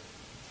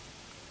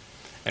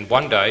 And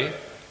one day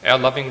our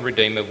loving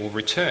Redeemer will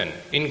return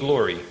in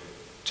glory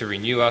to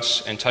renew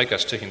us and take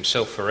us to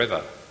himself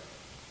forever.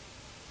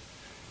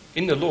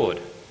 In the Lord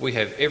we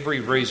have every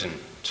reason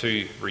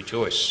to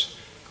rejoice.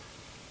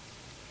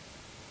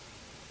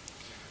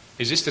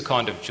 Is this the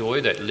kind of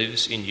joy that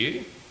lives in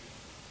you?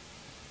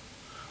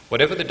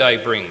 Whatever the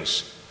day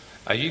brings,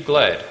 are you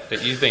glad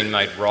that you've been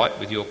made right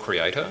with your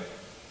Creator?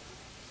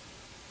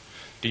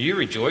 Do you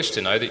rejoice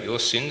to know that your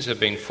sins have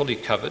been fully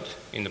covered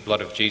in the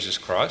blood of Jesus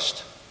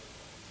Christ?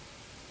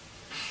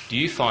 Do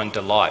you find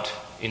delight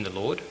in the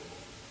Lord?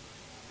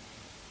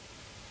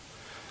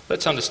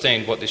 Let's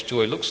understand what this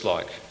joy looks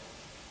like.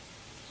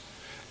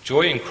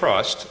 Joy in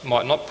Christ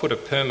might not put a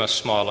perma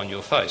smile on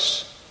your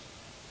face.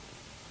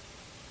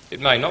 It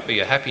may not be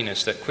a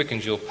happiness that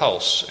quickens your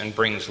pulse and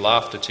brings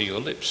laughter to your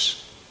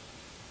lips.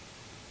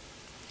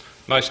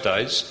 Most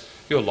days,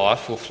 your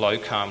life will flow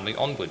calmly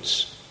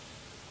onwards.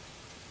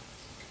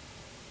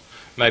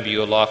 Maybe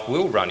your life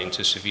will run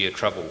into severe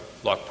trouble,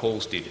 like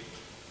Paul's did.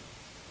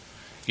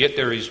 Yet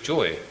there is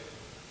joy,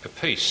 a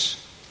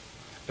peace,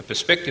 a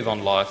perspective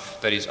on life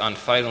that is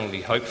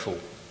unfailingly hopeful.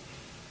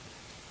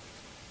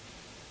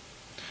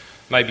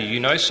 Maybe you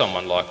know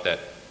someone like that,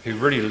 who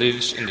really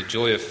lives in the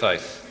joy of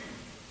faith.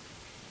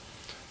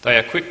 They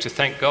are quick to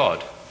thank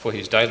God for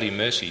his daily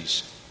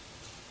mercies.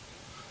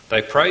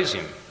 They praise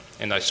him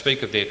and they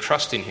speak of their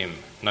trust in him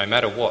no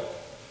matter what.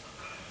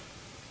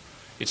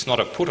 It's not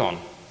a put-on,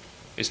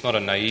 it's not a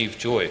naive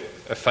joy,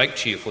 a fake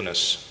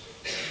cheerfulness.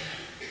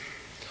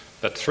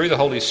 But through the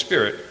Holy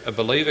Spirit, a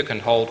believer can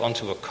hold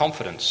onto a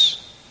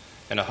confidence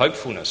and a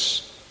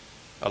hopefulness,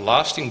 a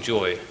lasting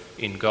joy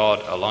in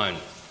God alone.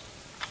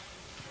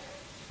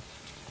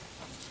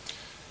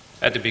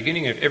 At the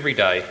beginning of every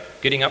day,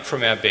 getting up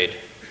from our bed,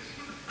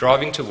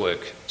 driving to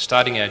work,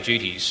 starting our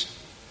duties,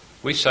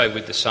 we say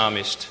with the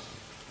psalmist,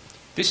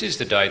 "This is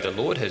the day the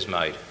Lord has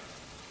made.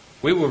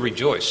 We will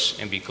rejoice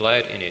and be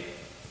glad in it."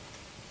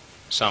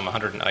 Psalm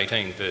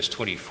 118, verse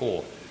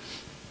 24.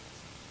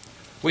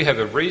 We have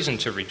a reason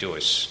to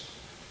rejoice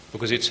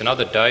because it's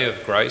another day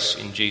of grace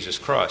in Jesus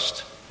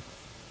Christ.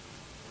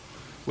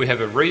 We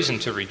have a reason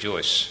to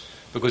rejoice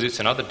because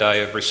it's another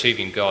day of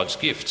receiving God's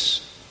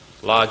gifts,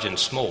 large and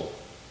small.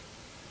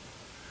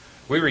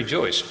 We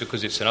rejoice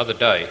because it's another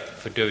day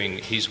for doing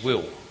his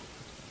will.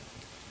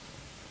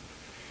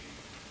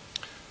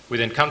 We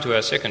then come to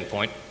our second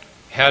point.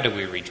 How do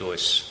we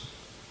rejoice?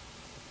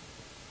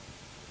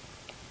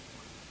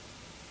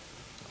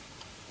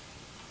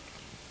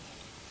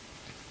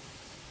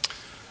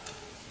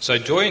 So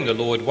joy in the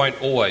Lord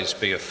won't always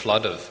be a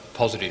flood of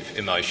positive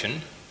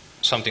emotion,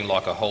 something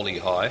like a holy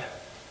high.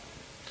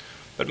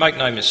 But make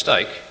no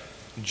mistake,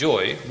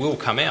 joy will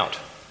come out.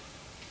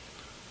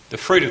 The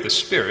fruit of the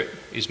Spirit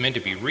is meant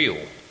to be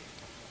real,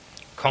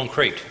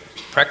 concrete,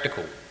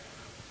 practical.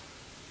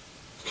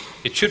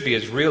 It should be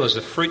as real as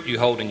the fruit you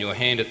hold in your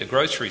hand at the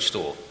grocery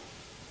store.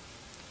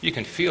 You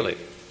can feel it,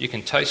 you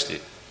can taste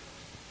it,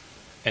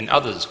 and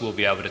others will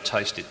be able to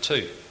taste it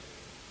too.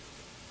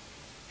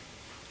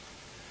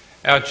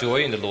 Our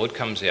joy in the Lord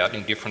comes out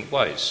in different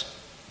ways.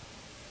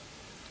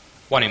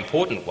 One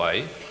important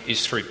way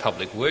is through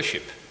public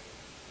worship.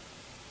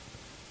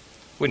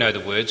 We know the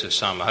words of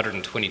Psalm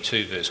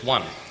 122 verse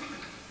 1.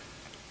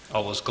 "I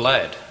was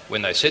glad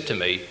when they said to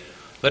me,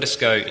 'Let us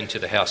go into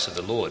the house of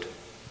the Lord.'"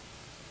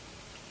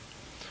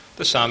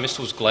 The psalmist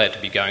was glad to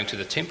be going to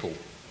the temple,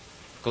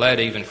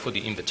 glad even for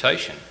the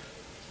invitation,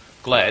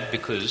 glad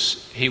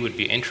because he would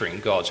be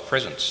entering God's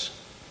presence.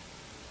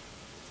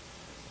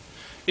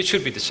 It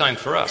should be the same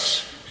for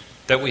us,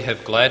 that we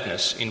have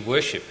gladness in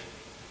worship.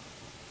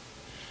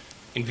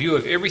 In view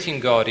of everything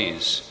God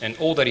is and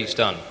all that he's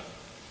done,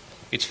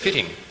 it's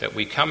fitting that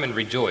we come and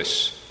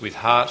rejoice with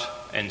heart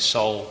and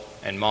soul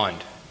and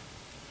mind.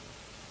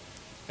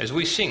 As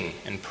we sing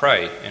and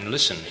pray and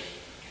listen,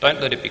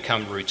 don't let it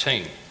become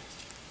routine.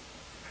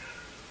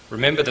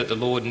 Remember that the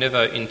Lord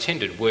never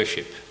intended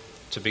worship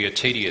to be a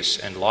tedious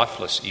and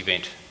lifeless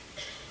event.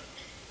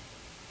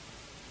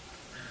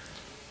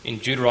 In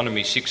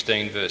Deuteronomy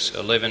 16 verse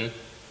 11,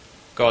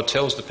 God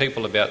tells the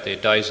people about their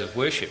days of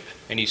worship,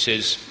 and he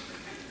says,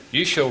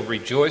 "You shall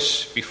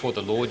rejoice before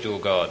the Lord your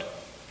God."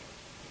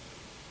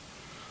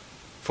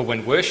 For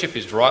when worship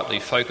is rightly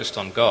focused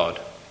on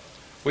God,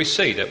 we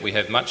see that we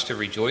have much to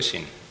rejoice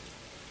in.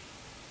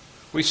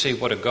 We see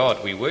what a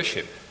God we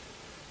worship.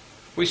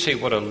 We see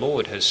what a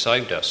Lord has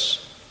saved us,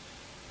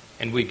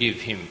 and we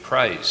give him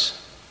praise.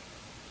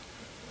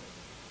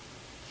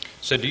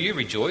 So do you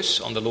rejoice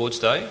on the Lord's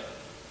Day?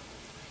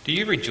 Do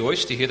you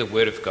rejoice to hear the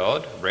word of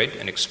God read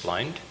and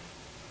explained?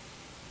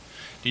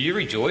 Do you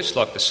rejoice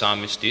like the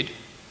psalmist did,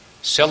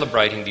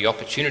 celebrating the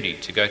opportunity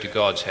to go to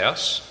God's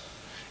house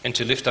and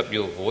to lift up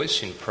your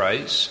voice in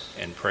praise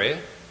and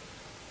prayer?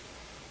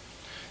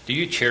 Do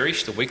you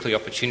cherish the weekly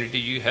opportunity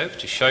you have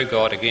to show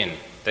God again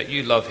that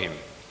you love him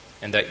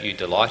and that you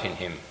delight in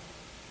him?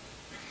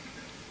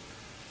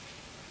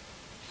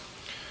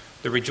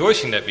 The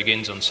rejoicing that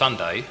begins on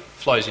Sunday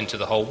flows into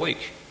the whole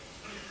week.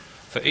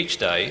 For each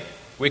day,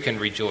 we can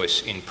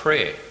rejoice in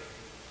prayer.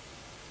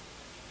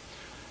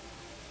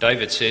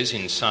 David says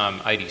in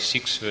Psalm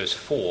 86 verse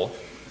 4,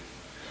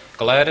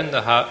 "Gladden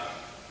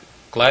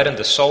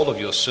the soul of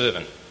your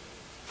servant,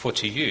 for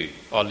to you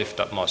I lift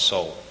up my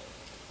soul."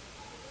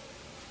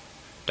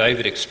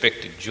 David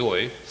expected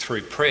joy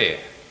through prayer.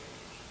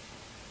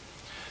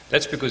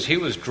 That's because he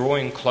was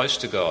drawing close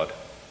to God,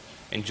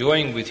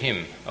 enjoying with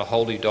him a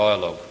holy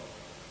dialogue.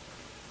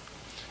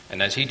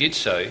 And as he did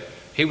so,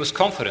 he was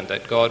confident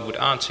that God would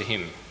answer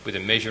him with a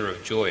measure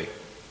of joy.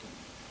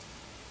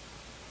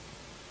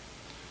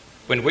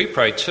 When we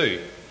pray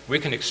too, we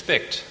can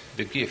expect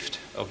the gift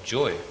of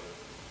joy.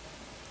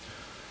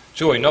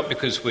 Joy not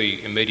because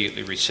we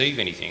immediately receive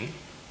everything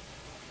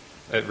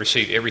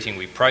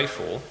we pray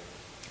for,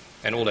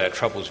 and all our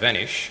troubles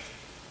vanish,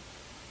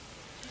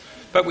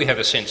 but we have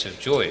a sense of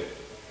joy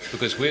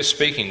because we're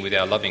speaking with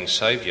our loving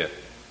Saviour.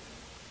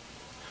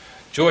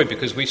 Joy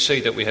because we see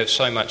that we have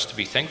so much to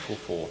be thankful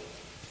for.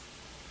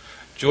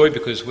 Joy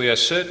because we are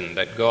certain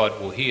that God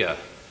will hear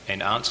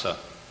and answer.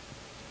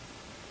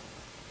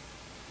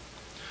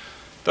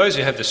 Those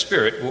who have the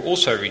Spirit will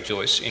also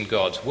rejoice in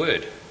God's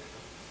word.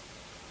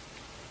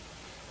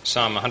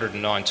 Psalm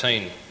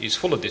 119 is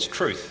full of this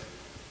truth.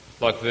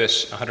 Like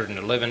verse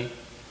 111,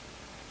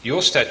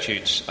 "Your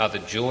statutes are the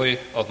joy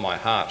of my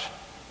heart."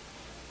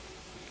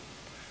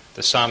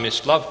 The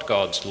psalmist loved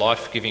God's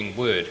life-giving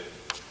word.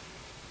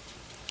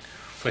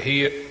 For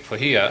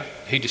here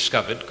he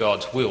discovered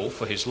God's will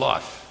for his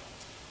life.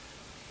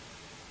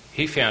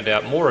 He found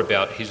out more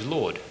about his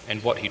Lord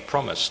and what he'd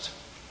promised.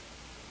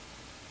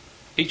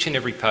 Each and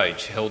every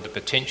page held the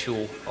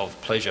potential of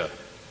pleasure.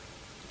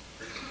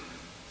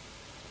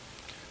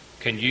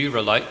 Can you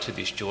relate to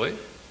this joy?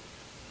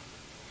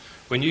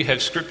 When you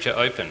have Scripture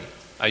open,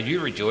 are you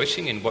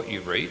rejoicing in what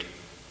you read?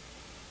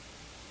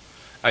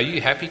 Are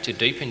you happy to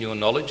deepen your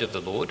knowledge of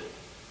the Lord?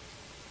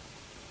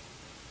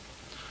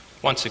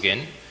 Once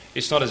again,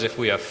 it's not as if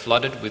we are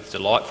flooded with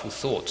delightful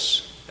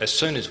thoughts as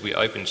soon as we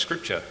open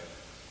Scripture.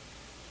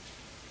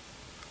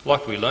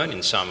 Like we learn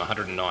in Psalm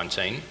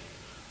 119,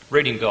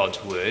 reading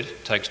God's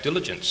word takes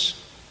diligence,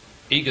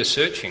 eager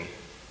searching.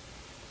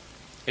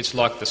 It's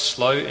like the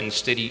slow and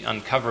steady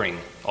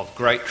uncovering of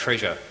great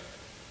treasure.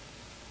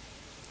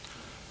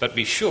 But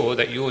be sure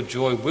that your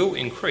joy will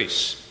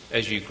increase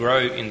as you grow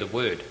in the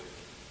word.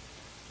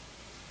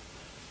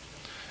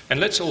 And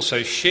let's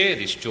also share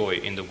this joy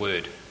in the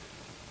word.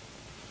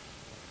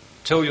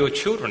 Tell your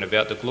children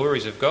about the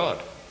glories of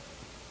God.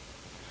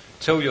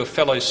 Tell your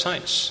fellow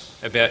saints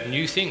about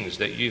new things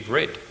that you've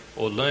read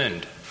or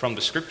learned from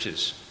the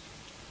Scriptures.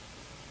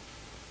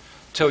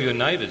 Tell your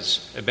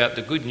neighbours about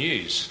the good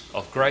news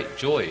of great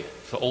joy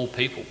for all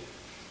people.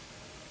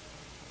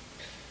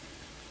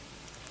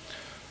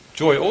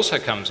 Joy also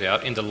comes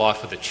out in the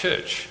life of the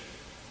church.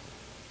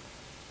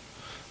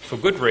 For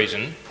good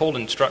reason, Paul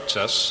instructs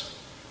us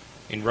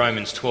in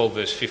Romans 12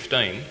 verse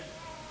 15,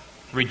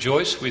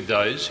 "Rejoice with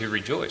those who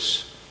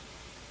rejoice."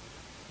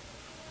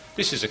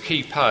 This is a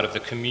key part of the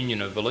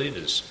communion of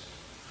believers,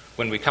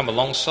 when we come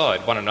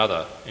alongside one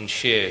another and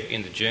share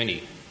in the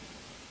journey.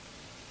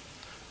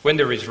 When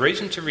there is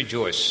reason to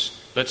rejoice,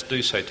 let's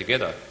do so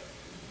together.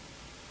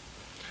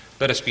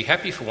 Let us be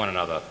happy for one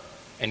another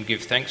and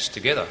give thanks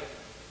together.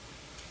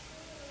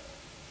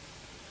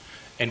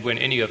 And when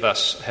any of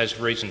us has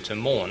reason to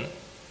mourn,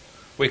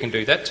 we can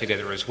do that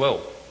together as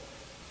well.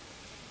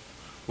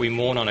 We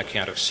mourn on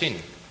account of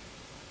sin,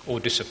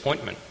 or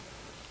disappointment,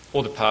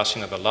 or the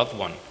passing of a loved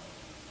one.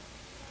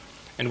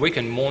 And we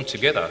can mourn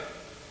together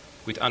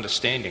with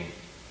understanding,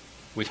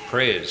 with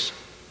prayers,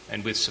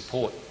 and with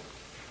support.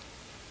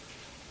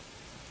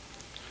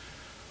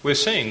 We're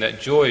seeing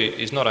that joy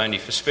is not only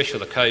for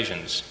special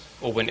occasions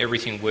or when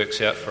everything works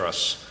out for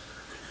us.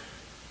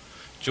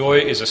 Joy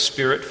is a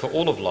spirit for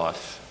all of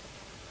life,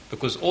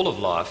 because all of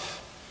life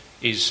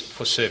is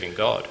for serving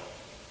God.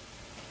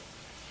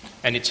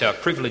 And it's our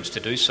privilege to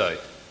do so.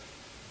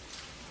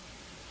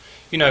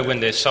 You know, when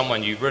there's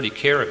someone you really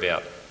care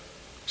about,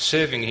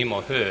 serving him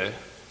or her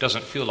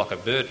doesn't feel like a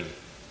burden.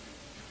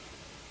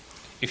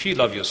 If you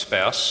love your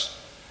spouse,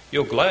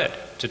 you're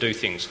glad to do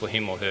things for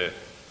him or her.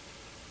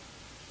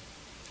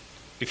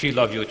 If you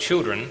love your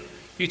children,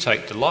 you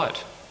take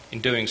delight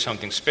in doing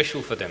something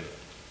special for them,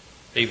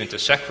 even to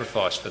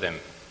sacrifice for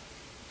them.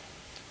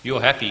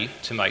 You're happy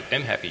to make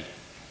them happy.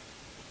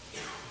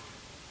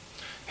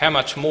 How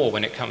much more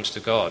when it comes to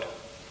God?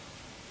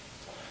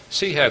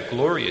 See how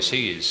glorious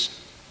he is,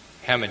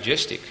 how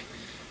majestic,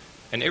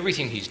 and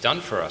everything he's done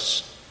for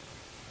us.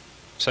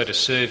 So to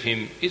serve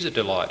him is a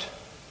delight.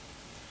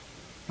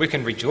 We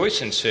can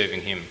rejoice in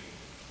serving him,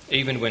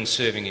 even when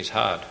serving is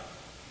hard,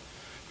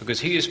 because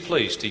he is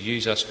pleased to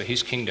use us for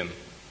his kingdom.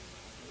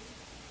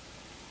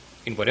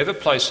 In whatever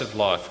place of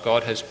life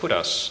God has put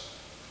us,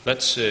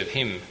 let's serve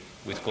him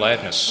with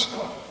gladness.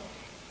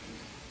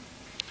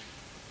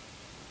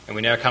 And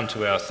we now come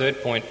to our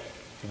third point: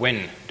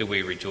 when do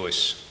we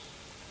rejoice?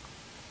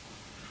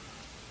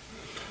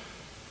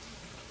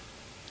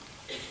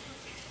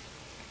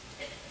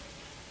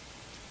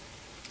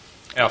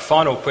 Our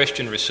final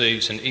question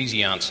receives an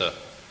easy answer.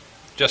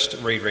 Just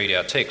reread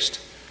our text.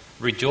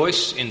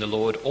 Rejoice in the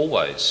Lord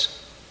always.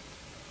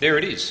 There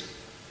it is.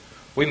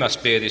 We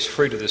must bear this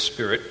fruit of the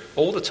Spirit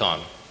all the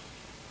time.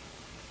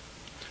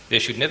 There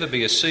should never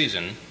be a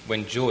season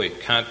when joy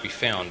can't be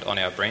found on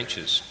our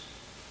branches.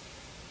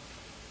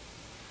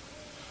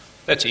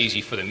 That's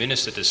easy for the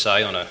minister to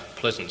say on a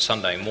pleasant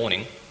Sunday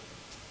morning.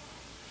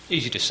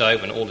 Easy to say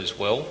when all is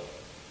well,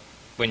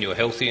 when you're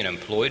healthy and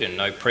employed and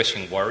no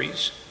pressing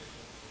worries.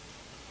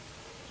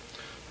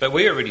 But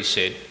we already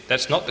said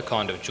that's not the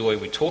kind of joy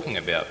we're talking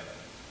about.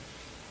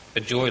 A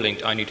joy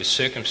linked only to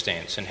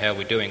circumstance and how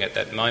we're doing at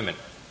that moment.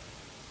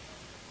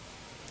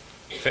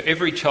 For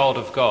every child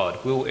of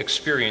God will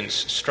experience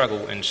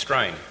struggle and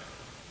strain,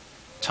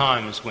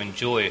 times when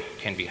joy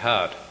can be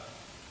hard.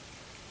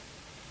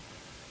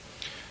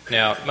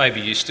 Now,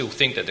 maybe you still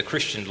think that the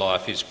Christian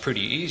life is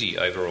pretty easy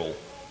overall.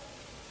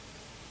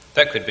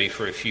 That could be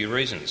for a few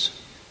reasons.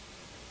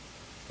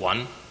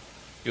 One,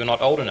 you're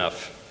not old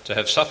enough to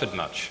have suffered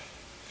much.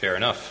 Fair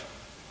enough.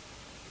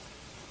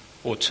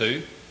 Or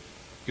two,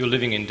 you're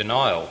living in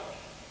denial,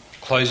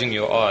 closing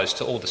your eyes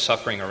to all the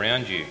suffering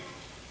around you.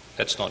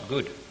 That's not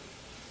good.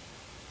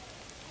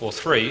 Or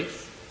three,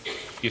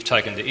 you've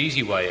taken the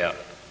easy way out.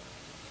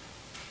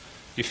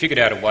 You figured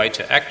out a way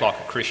to act like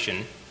a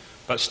Christian,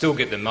 but still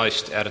get the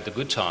most out of the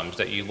good times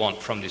that you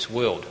want from this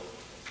world.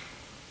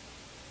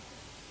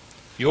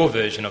 Your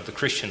version of the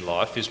Christian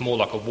life is more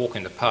like a walk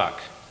in the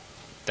park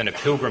than a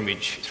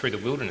pilgrimage through the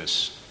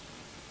wilderness.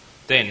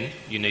 Then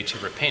you need to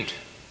repent.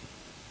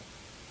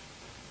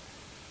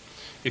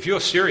 If you're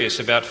serious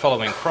about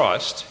following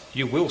Christ,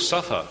 you will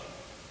suffer.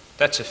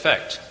 That's a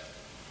fact.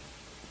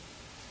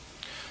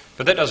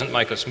 But that doesn't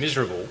make us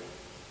miserable,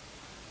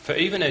 for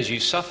even as you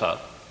suffer,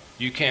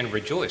 you can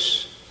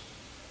rejoice.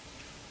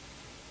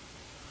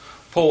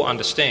 Paul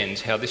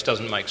understands how this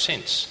doesn't make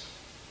sense.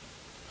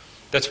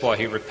 That's why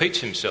he repeats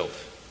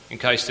himself, in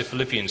case the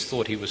Philippians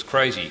thought he was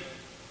crazy.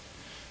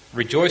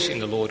 Rejoice in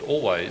the Lord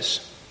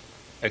always.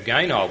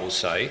 Again I will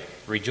say,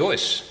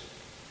 rejoice.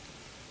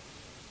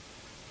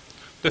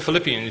 The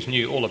Philippians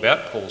knew all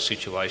about Paul's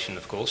situation,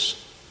 of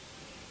course.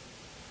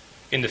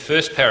 In the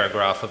first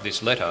paragraph of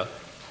this letter,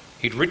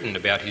 he'd written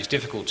about his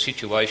difficult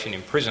situation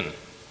in prison.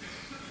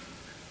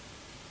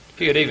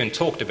 He had even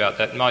talked about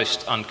that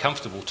most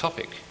uncomfortable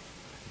topic,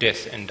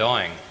 death and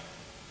dying.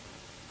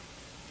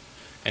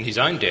 And his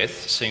own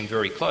death seemed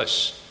very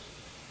close.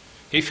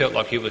 He felt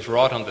like he was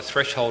right on the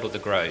threshold of the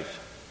grave.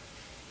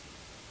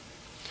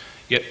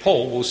 Yet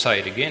Paul will say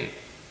it again,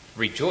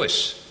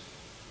 rejoice.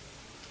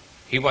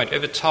 He won't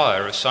ever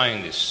tire of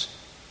saying this.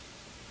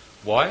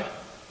 Why?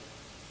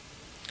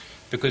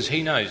 Because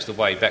he knows the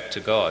way back to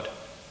God.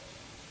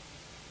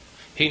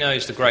 He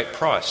knows the great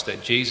price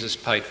that Jesus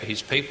paid for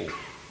his people.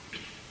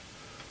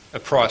 A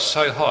price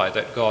so high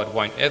that God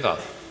won't ever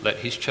let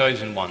his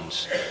chosen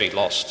ones be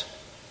lost.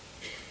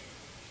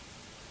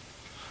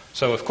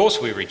 So of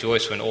course we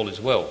rejoice when all is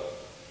well.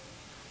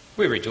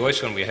 We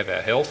rejoice when we have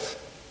our health,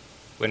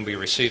 when we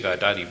receive our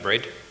daily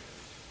bread,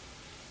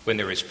 when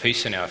there is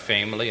peace in our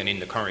family and in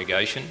the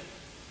congregation,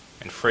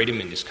 and freedom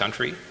in this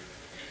country.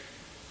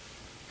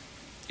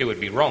 It would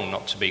be wrong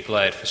not to be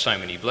glad for so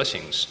many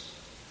blessings.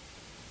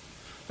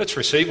 Let's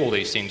receive all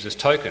these things as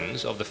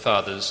tokens of the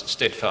Father's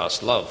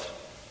steadfast love.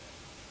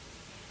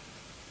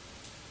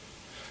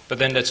 But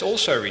then let's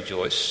also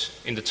rejoice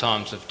in the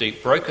times of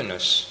deep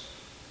brokenness.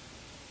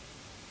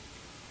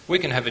 We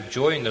can have a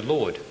joy in the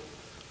Lord,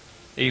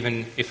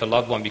 even if a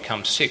loved one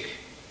becomes sick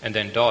and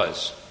then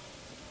dies.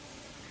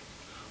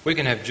 We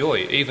can have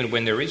joy even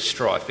when there is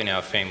strife in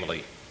our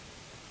family.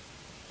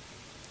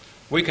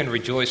 We can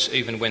rejoice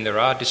even when there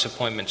are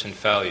disappointments and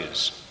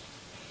failures.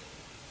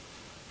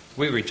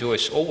 We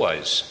rejoice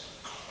always.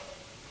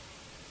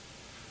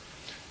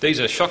 These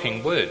are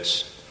shocking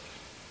words,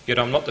 yet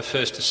I'm not the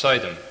first to say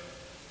them.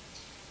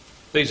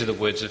 These are the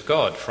words of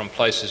God from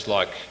places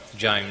like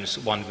James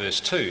 1 verse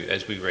 2,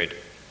 as we read.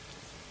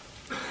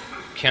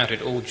 Count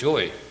it all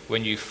joy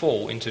when you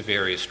fall into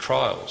various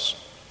trials.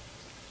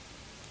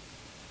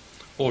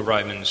 Or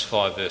Romans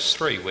 5 verse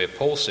 3, where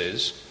Paul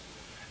says,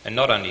 and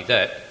not only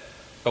that,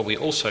 but we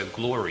also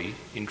glory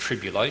in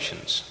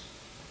tribulations.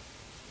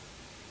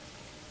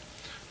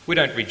 We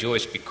don't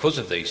rejoice because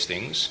of these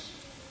things,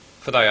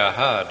 for they are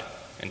hard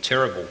and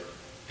terrible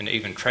and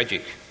even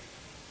tragic.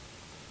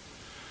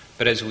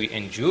 But as we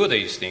endure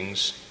these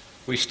things,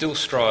 we still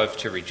strive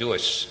to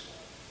rejoice,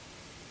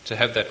 to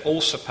have that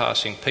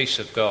all-surpassing peace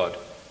of God,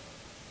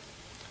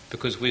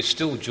 because we're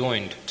still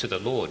joined to the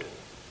Lord.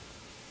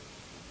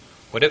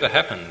 Whatever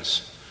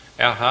happens,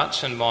 our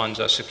hearts and minds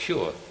are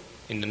secure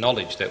in the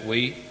knowledge that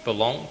we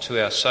belong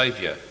to our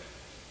Saviour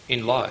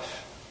in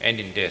life and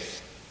in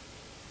death.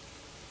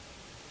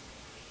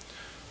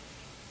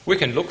 We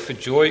can look for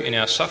joy in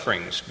our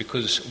sufferings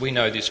because we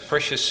know this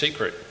precious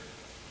secret.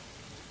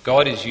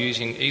 God is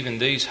using even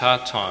these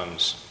hard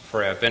times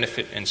for our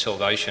benefit and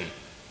salvation.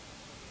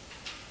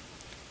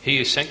 He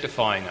is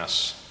sanctifying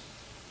us.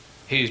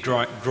 He is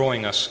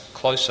drawing us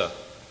closer.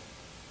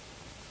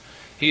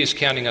 He is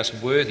counting us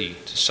worthy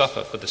to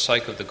suffer for the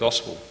sake of the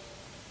gospel.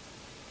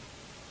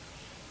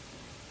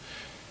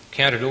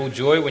 Count it all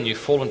joy when you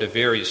fall into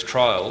various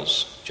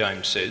trials,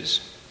 James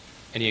says,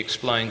 and he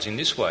explains in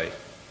this way,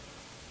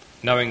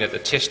 knowing that the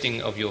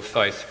testing of your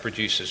faith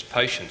produces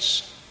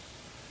patience,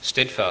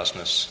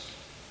 steadfastness.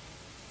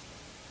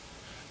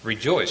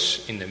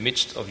 Rejoice in the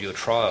midst of your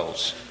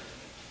trials.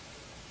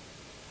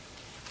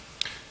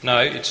 No,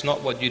 it's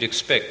not what you'd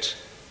expect.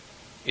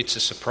 It's a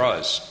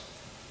surprise.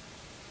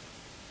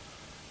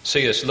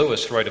 C.S.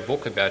 Lewis wrote a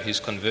book about his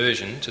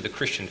conversion to the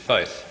Christian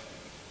faith,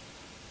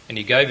 and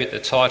he gave it the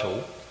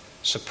title,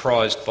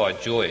 Surprised by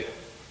Joy.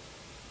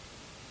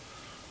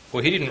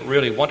 Well, he didn't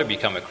really want to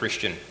become a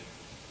Christian.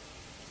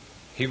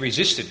 He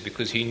resisted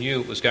because he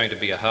knew it was going to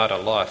be a harder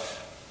life.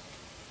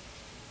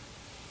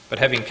 But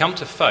having come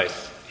to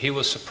faith, he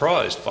was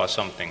surprised by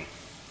something.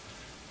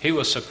 He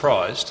was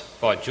surprised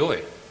by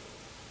joy.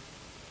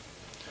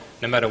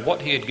 No matter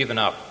what he had given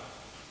up,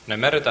 no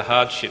matter the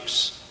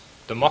hardships,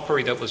 the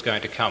mockery that was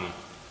going to come,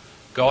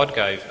 God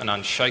gave an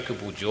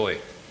unshakable joy.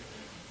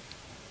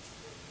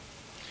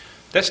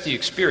 That's the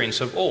experience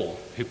of all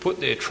who put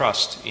their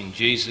trust in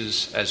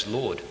Jesus as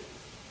Lord.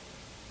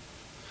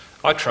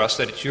 I trust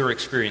that it's your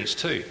experience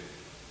too.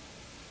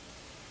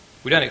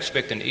 We don't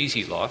expect an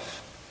easy life.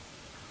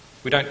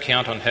 We don't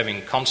count on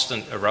having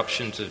constant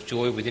eruptions of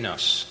joy within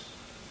us.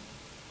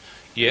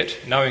 Yet,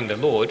 knowing the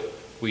Lord,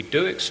 we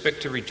do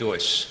expect to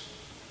rejoice.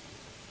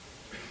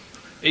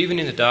 Even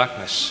in the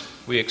darkness,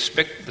 we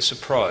expect the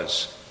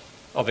surprise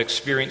of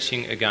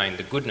experiencing again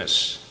the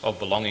goodness of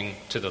belonging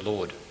to the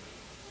Lord.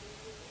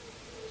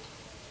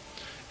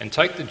 And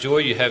take the joy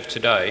you have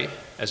today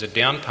as a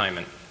down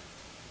payment.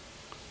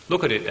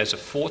 Look at it as a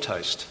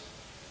foretaste.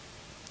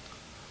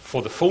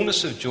 For the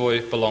fullness of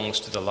joy belongs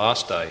to the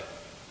last day,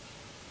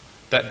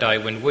 that day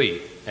when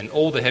we and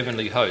all the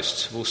heavenly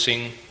hosts will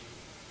sing,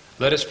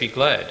 "Let us be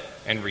glad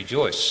and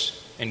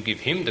rejoice and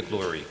give him the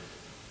glory,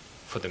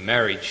 for the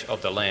marriage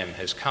of the Lamb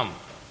has come."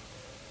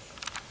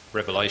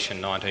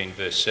 Revelation 19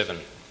 verse 7.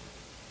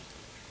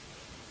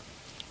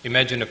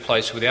 Imagine a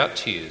place without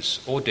tears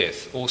or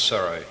death or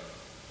sorrow.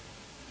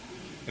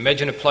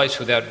 Imagine a place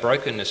without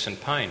brokenness and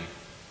pain.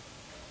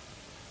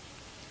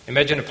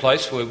 Imagine a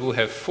place where we'll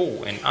have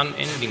full and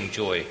unending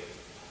joy,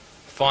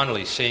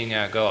 finally seeing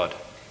our God,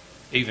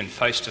 even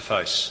face to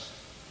face.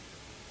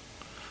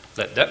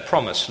 Let that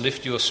promise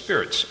lift your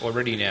spirits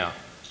already now.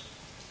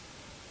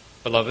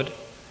 Beloved,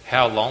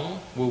 how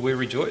long will we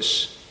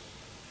rejoice?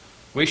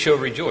 We shall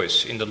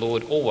rejoice in the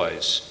Lord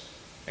always,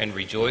 and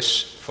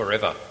rejoice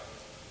forever.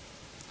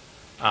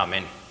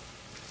 Amen.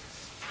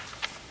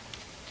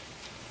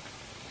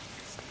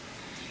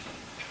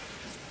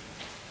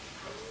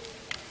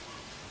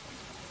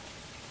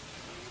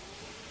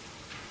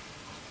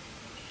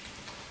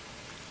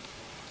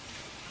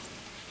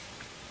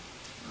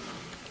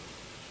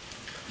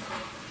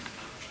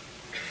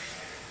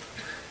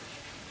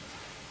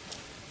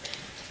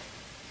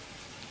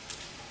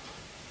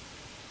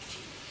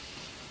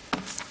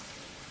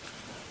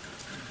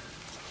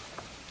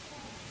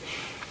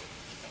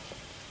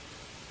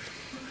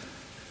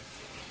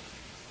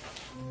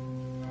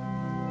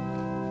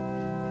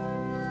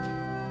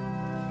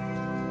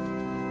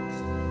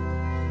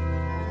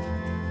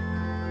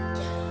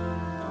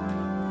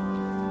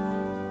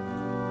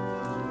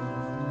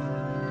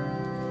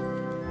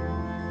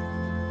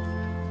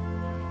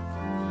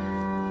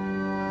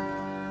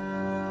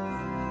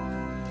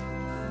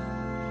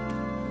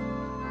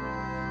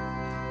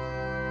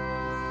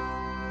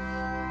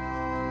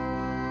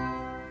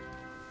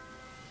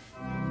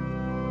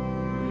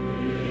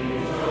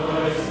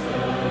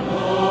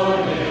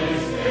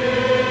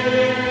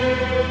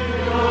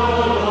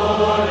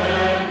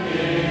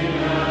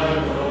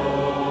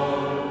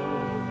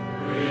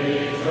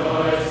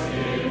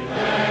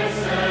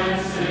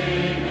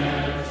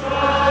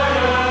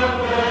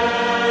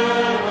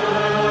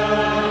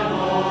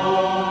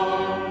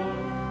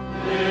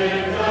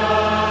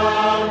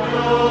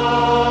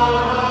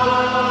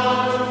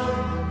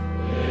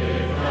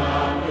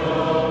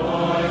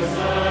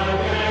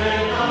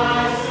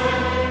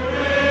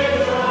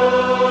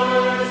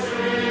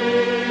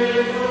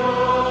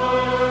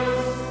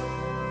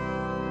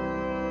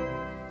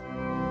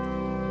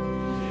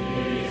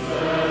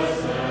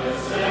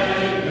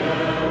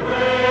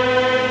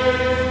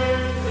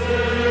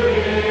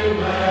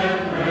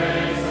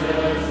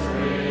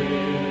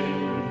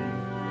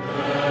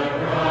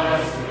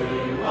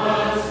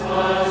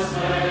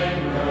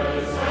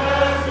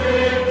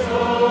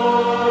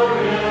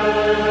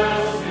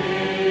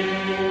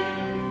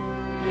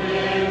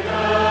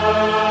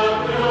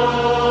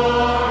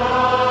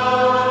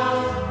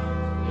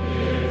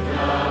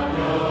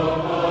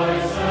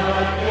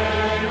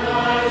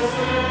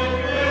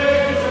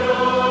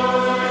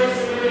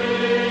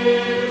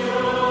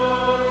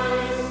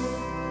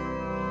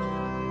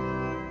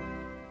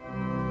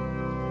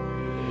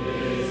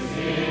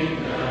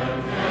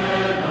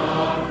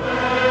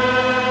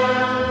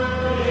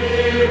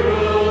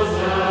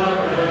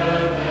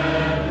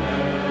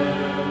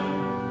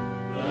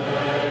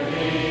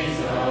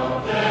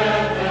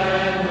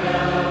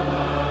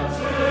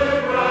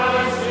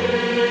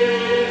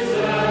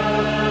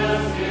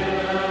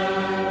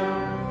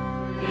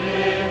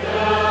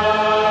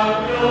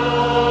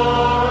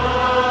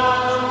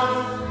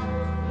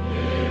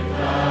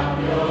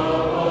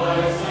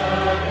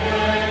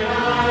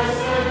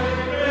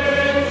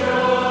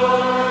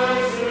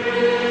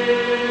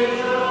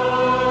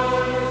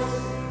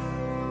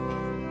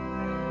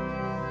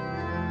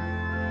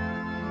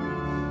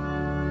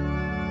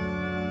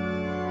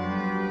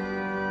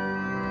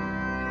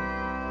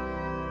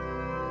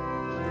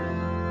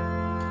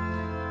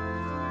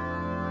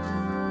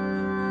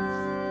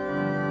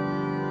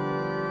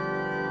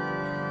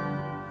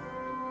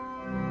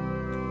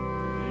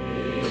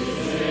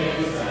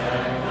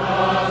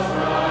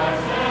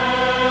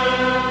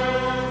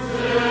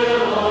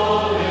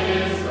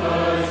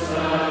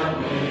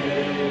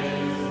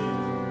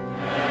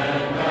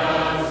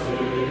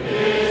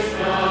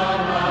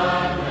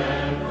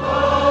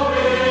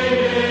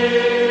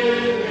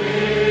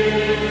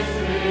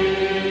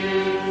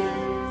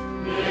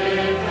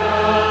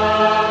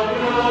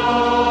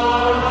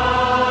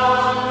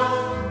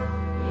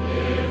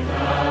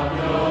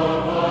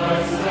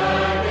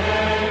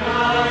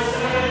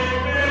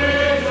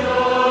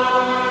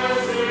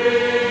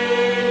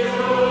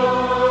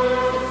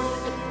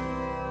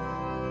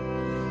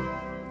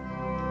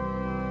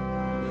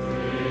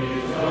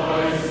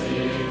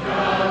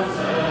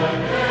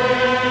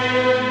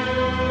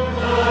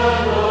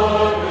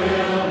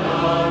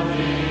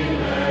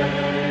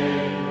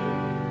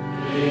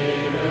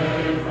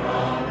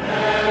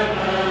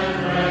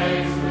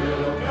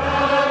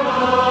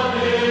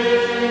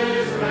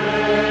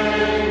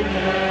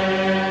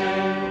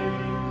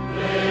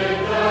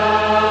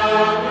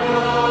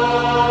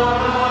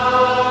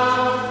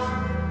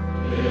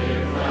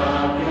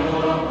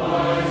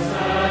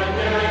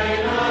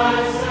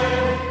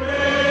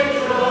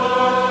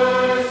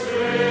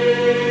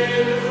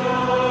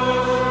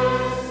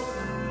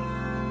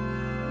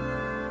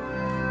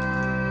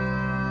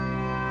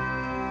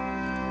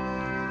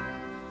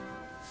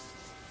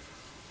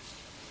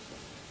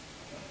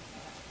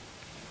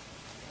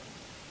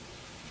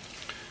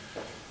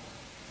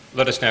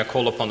 Let us now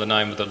call upon the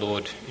name of the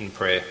Lord in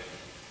prayer.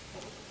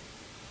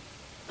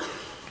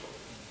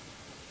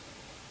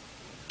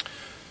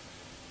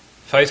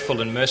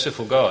 Faithful and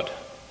merciful God,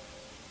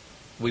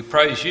 we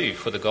praise you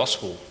for the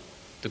gospel,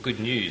 the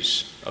good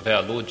news of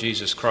our Lord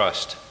Jesus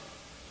Christ,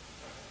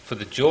 for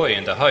the joy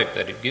and the hope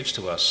that it gives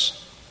to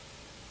us,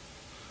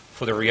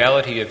 for the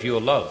reality of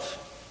your love,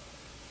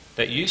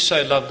 that you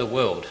so loved the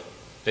world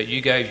that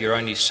you gave your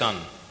only Son,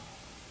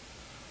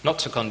 not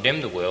to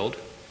condemn the world,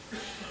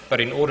 but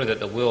in order that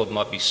the world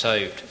might be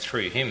saved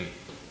through him.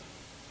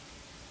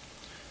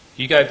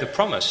 You gave the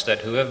promise that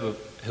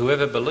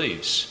whoever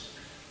believes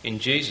in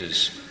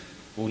Jesus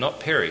will not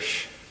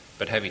perish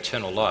but have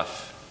eternal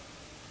life.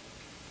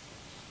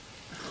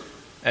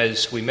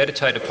 As we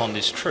meditate upon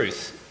this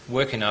truth,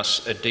 work in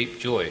us a deep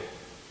joy,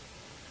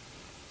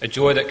 a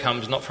joy that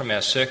comes not from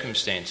our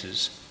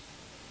circumstances,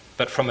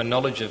 but from a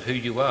knowledge of who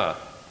you are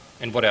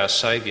and what our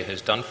Saviour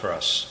has done for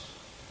us.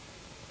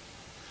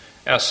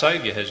 Our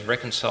Saviour has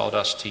reconciled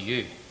us to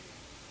you.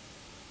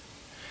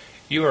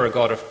 You are a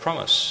God of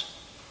promise,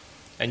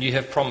 and you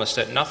have promised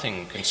that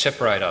nothing can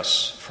separate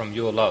us from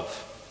your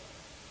love.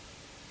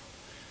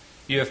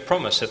 You have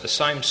promised that the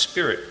same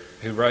Spirit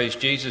who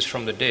raised Jesus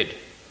from the dead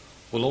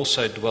will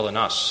also dwell in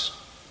us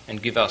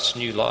and give us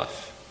new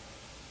life.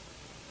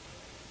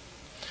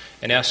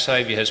 And our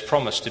Saviour has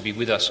promised to be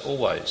with us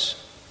always,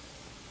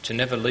 to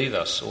never leave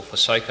us or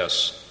forsake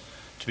us,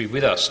 to be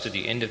with us to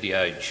the end of the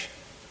age.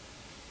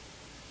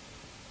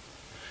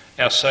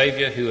 Our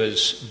Saviour who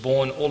has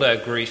borne all our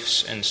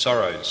griefs and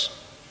sorrows,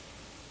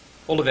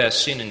 all of our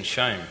sin and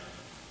shame.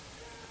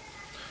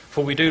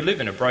 For we do live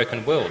in a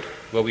broken world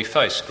where we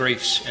face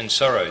griefs and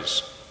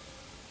sorrows.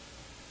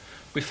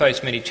 We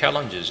face many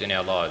challenges in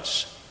our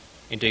lives,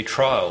 indeed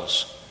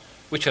trials,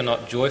 which are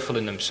not joyful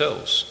in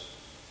themselves.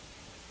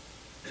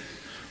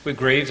 We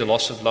grieve the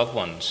loss of loved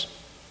ones,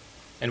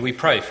 and we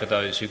pray for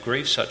those who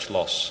grieve such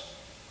loss.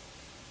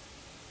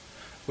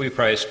 We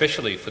pray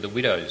especially for the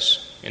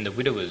widows and the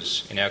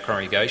widowers in our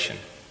congregation.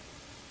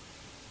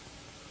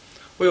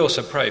 We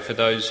also pray for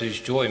those whose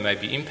joy may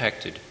be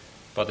impacted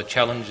by the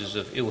challenges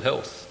of ill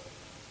health,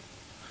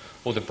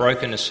 or the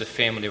brokenness of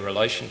family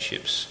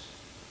relationships,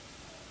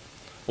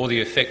 or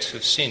the effects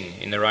of sin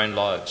in their own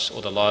lives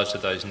or the lives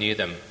of those near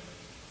them.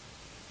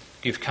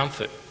 Give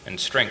comfort and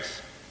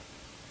strength.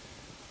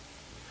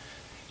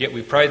 Yet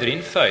we pray that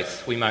in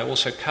faith we may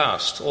also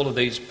cast all of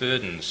these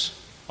burdens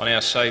on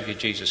our Saviour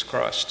Jesus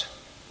Christ.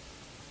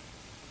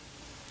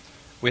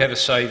 We have a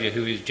Saviour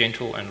who is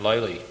gentle and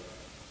lowly.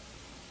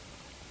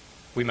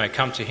 We may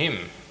come to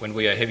him when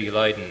we are heavy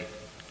laden,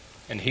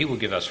 and he will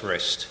give us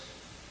rest.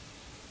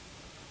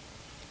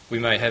 We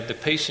may have the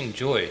peace and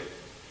joy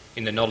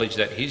in the knowledge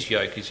that his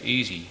yoke is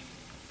easy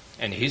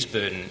and his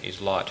burden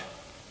is light.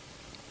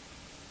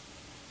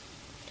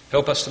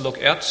 Help us to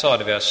look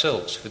outside of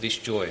ourselves for this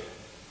joy,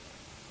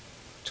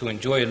 to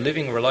enjoy a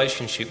living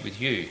relationship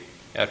with you,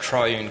 our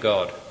triune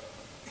God,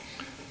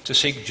 to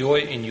seek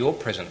joy in your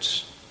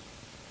presence,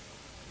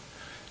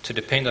 to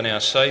depend on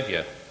our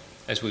Saviour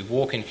as we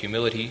walk in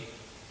humility,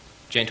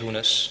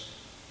 gentleness,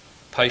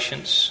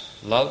 patience,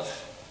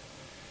 love,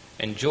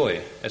 and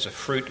joy as a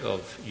fruit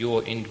of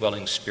your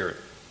indwelling Spirit.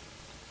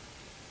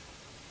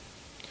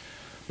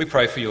 We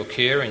pray for your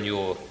care and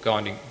your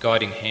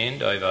guiding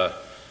hand over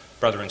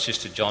Brother and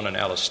Sister John and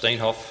Alice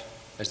Steenhoff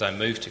as they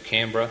move to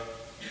Canberra.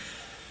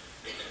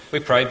 We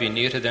pray be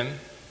near to them,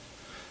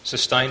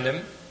 sustain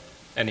them,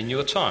 and in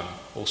your time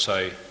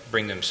also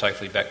bring them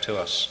safely back to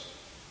us.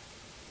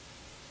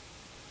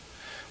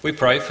 We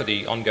pray for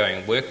the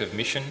ongoing work of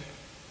mission.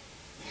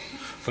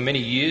 For many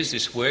years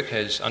this work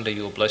has, under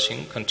your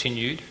blessing,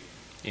 continued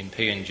in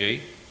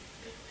PNG.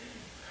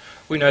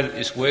 We know that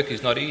this work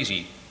is not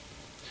easy,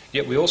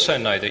 yet we also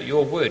know that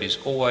your word is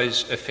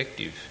always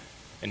effective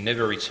and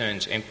never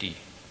returns empty.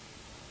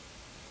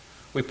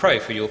 We pray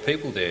for your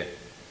people there,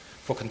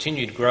 for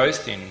continued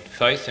growth in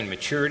faith and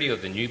maturity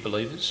of the new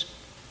believers.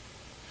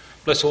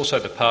 Bless also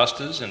the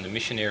pastors and the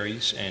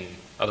missionaries and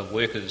other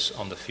workers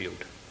on the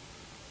field.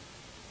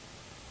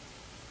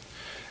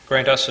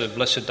 Grant us a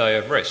blessed day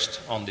of rest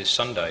on this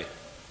Sunday.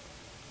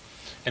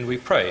 And we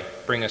pray,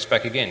 bring us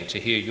back again to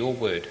hear your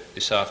word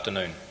this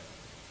afternoon.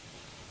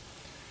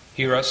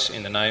 Hear us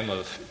in the name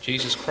of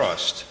Jesus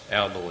Christ,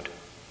 our Lord.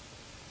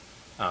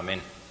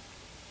 Amen.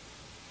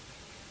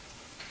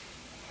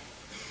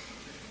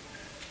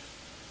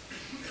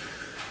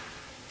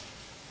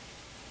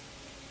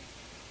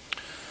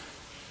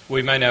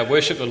 We may now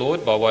worship the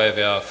Lord by way of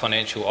our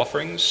financial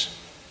offerings.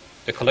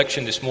 The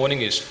collection this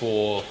morning is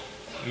for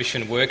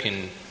mission work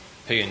in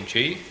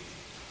PNG.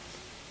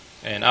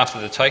 And after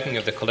the taking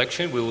of the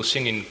collection, we will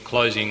sing in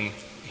closing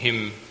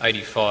hymn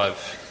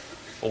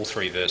 85, all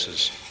three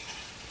verses.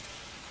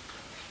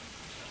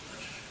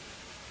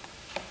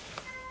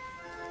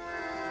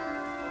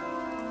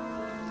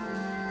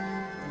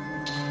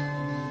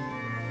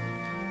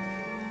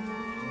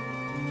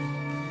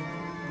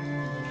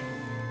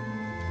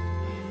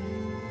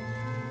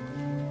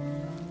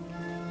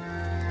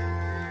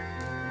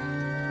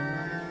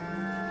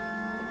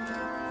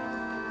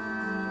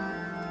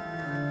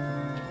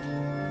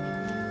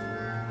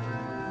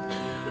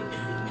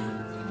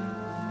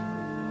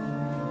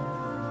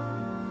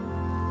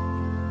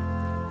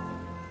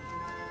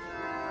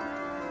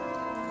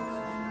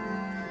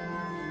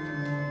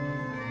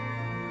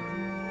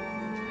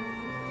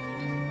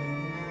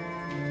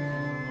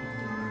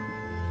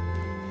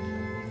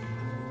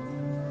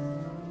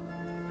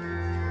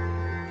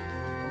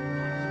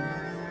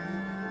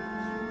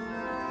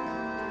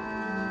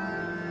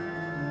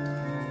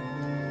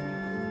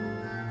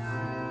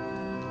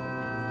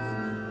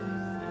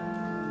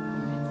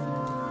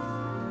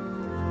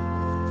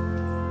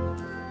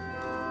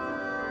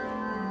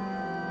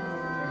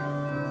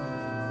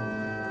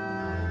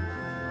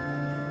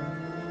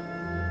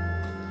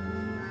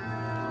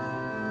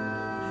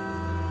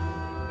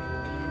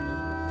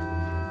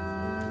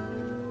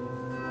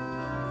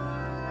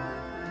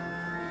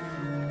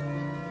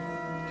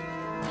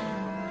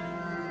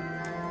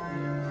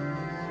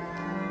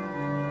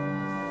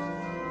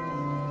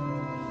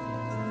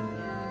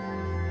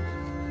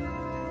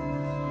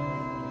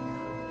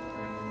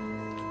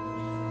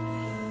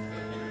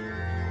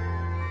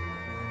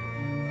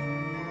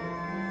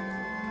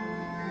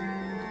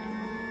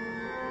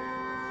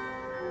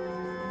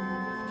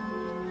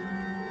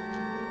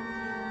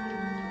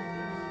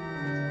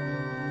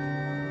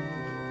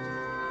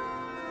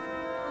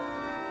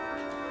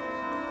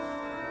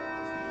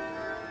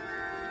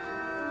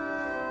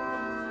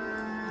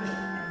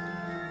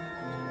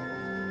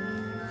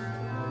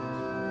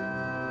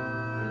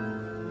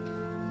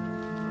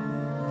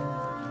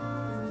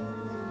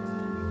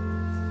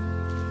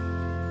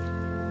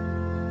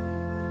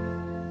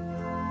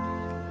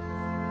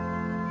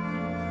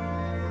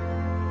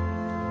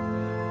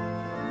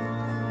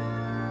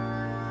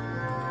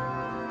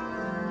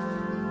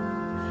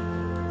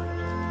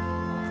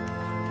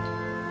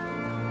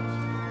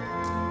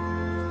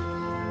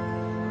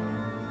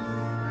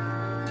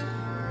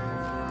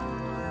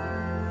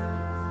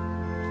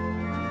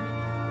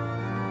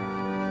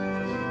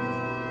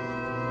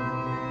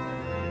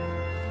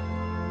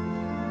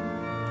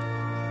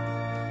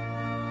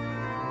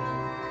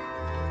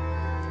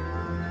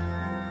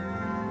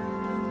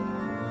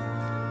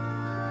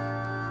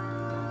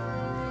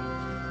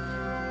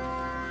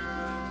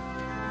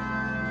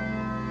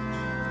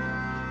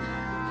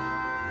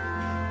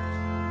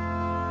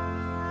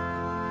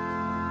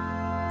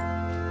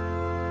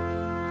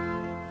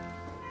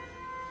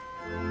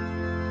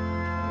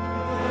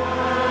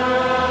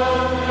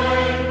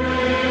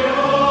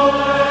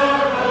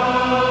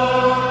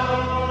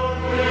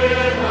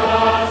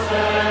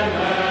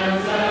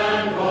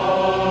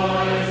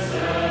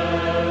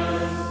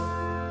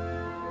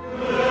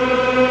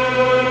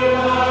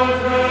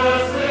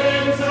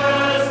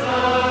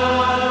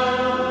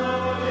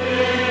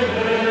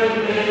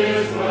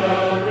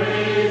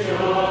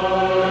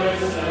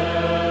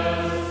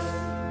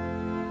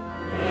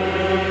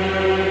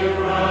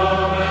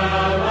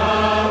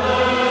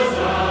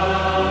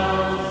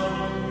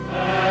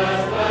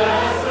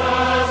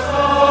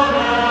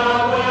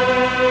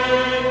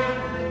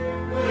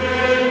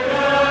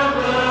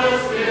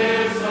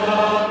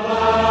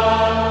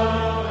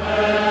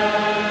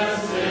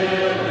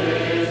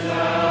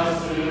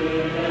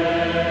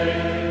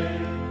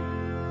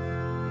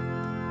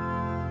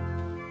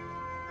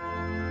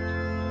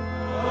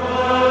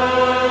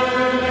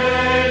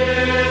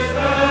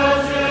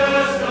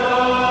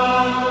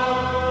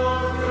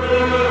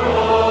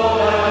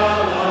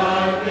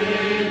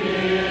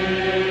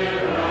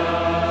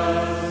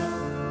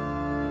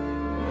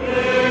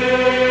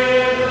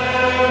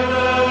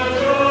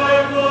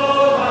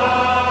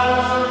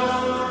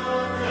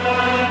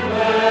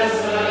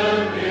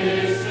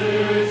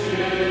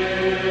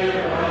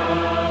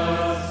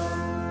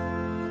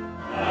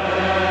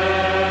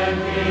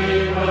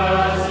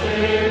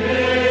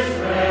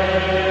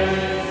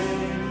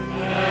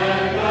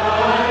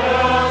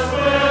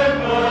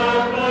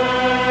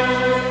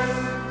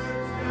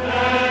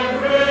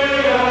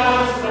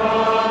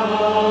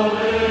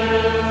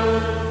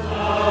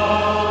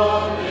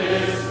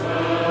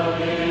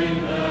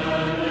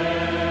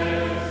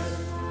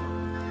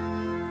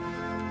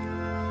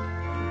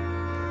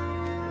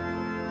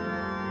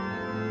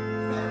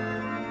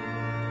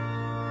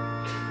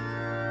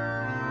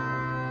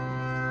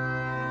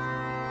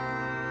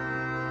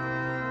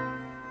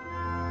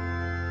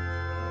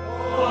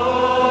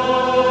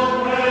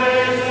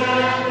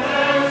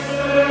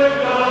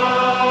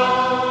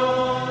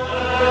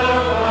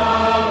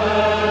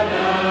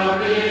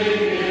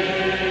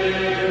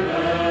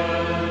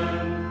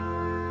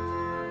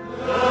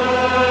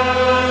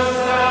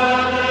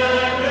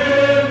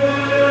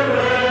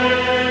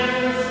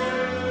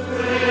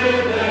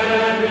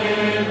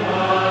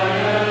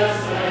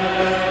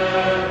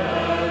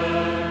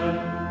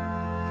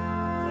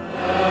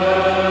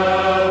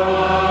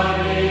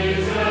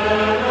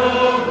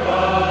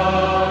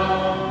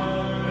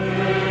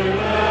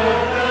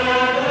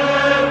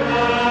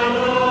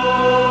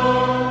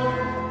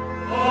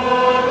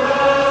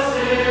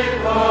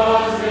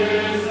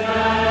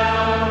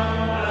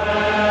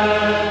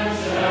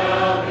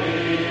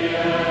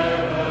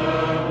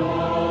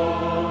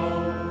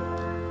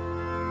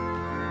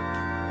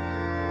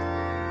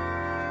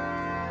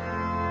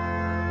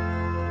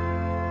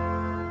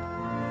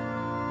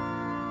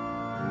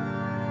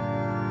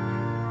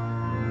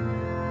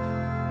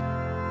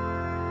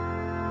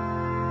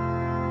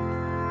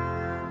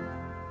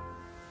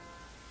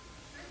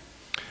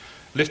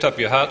 Lift up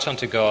your hearts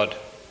unto God,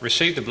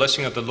 receive the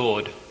blessing of the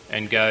Lord,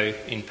 and go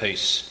in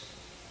peace.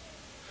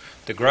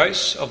 The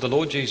grace of the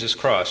Lord Jesus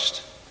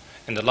Christ,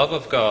 and the love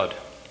of God,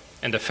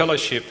 and the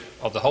fellowship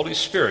of the Holy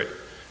Spirit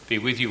be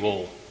with you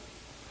all.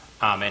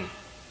 Amen.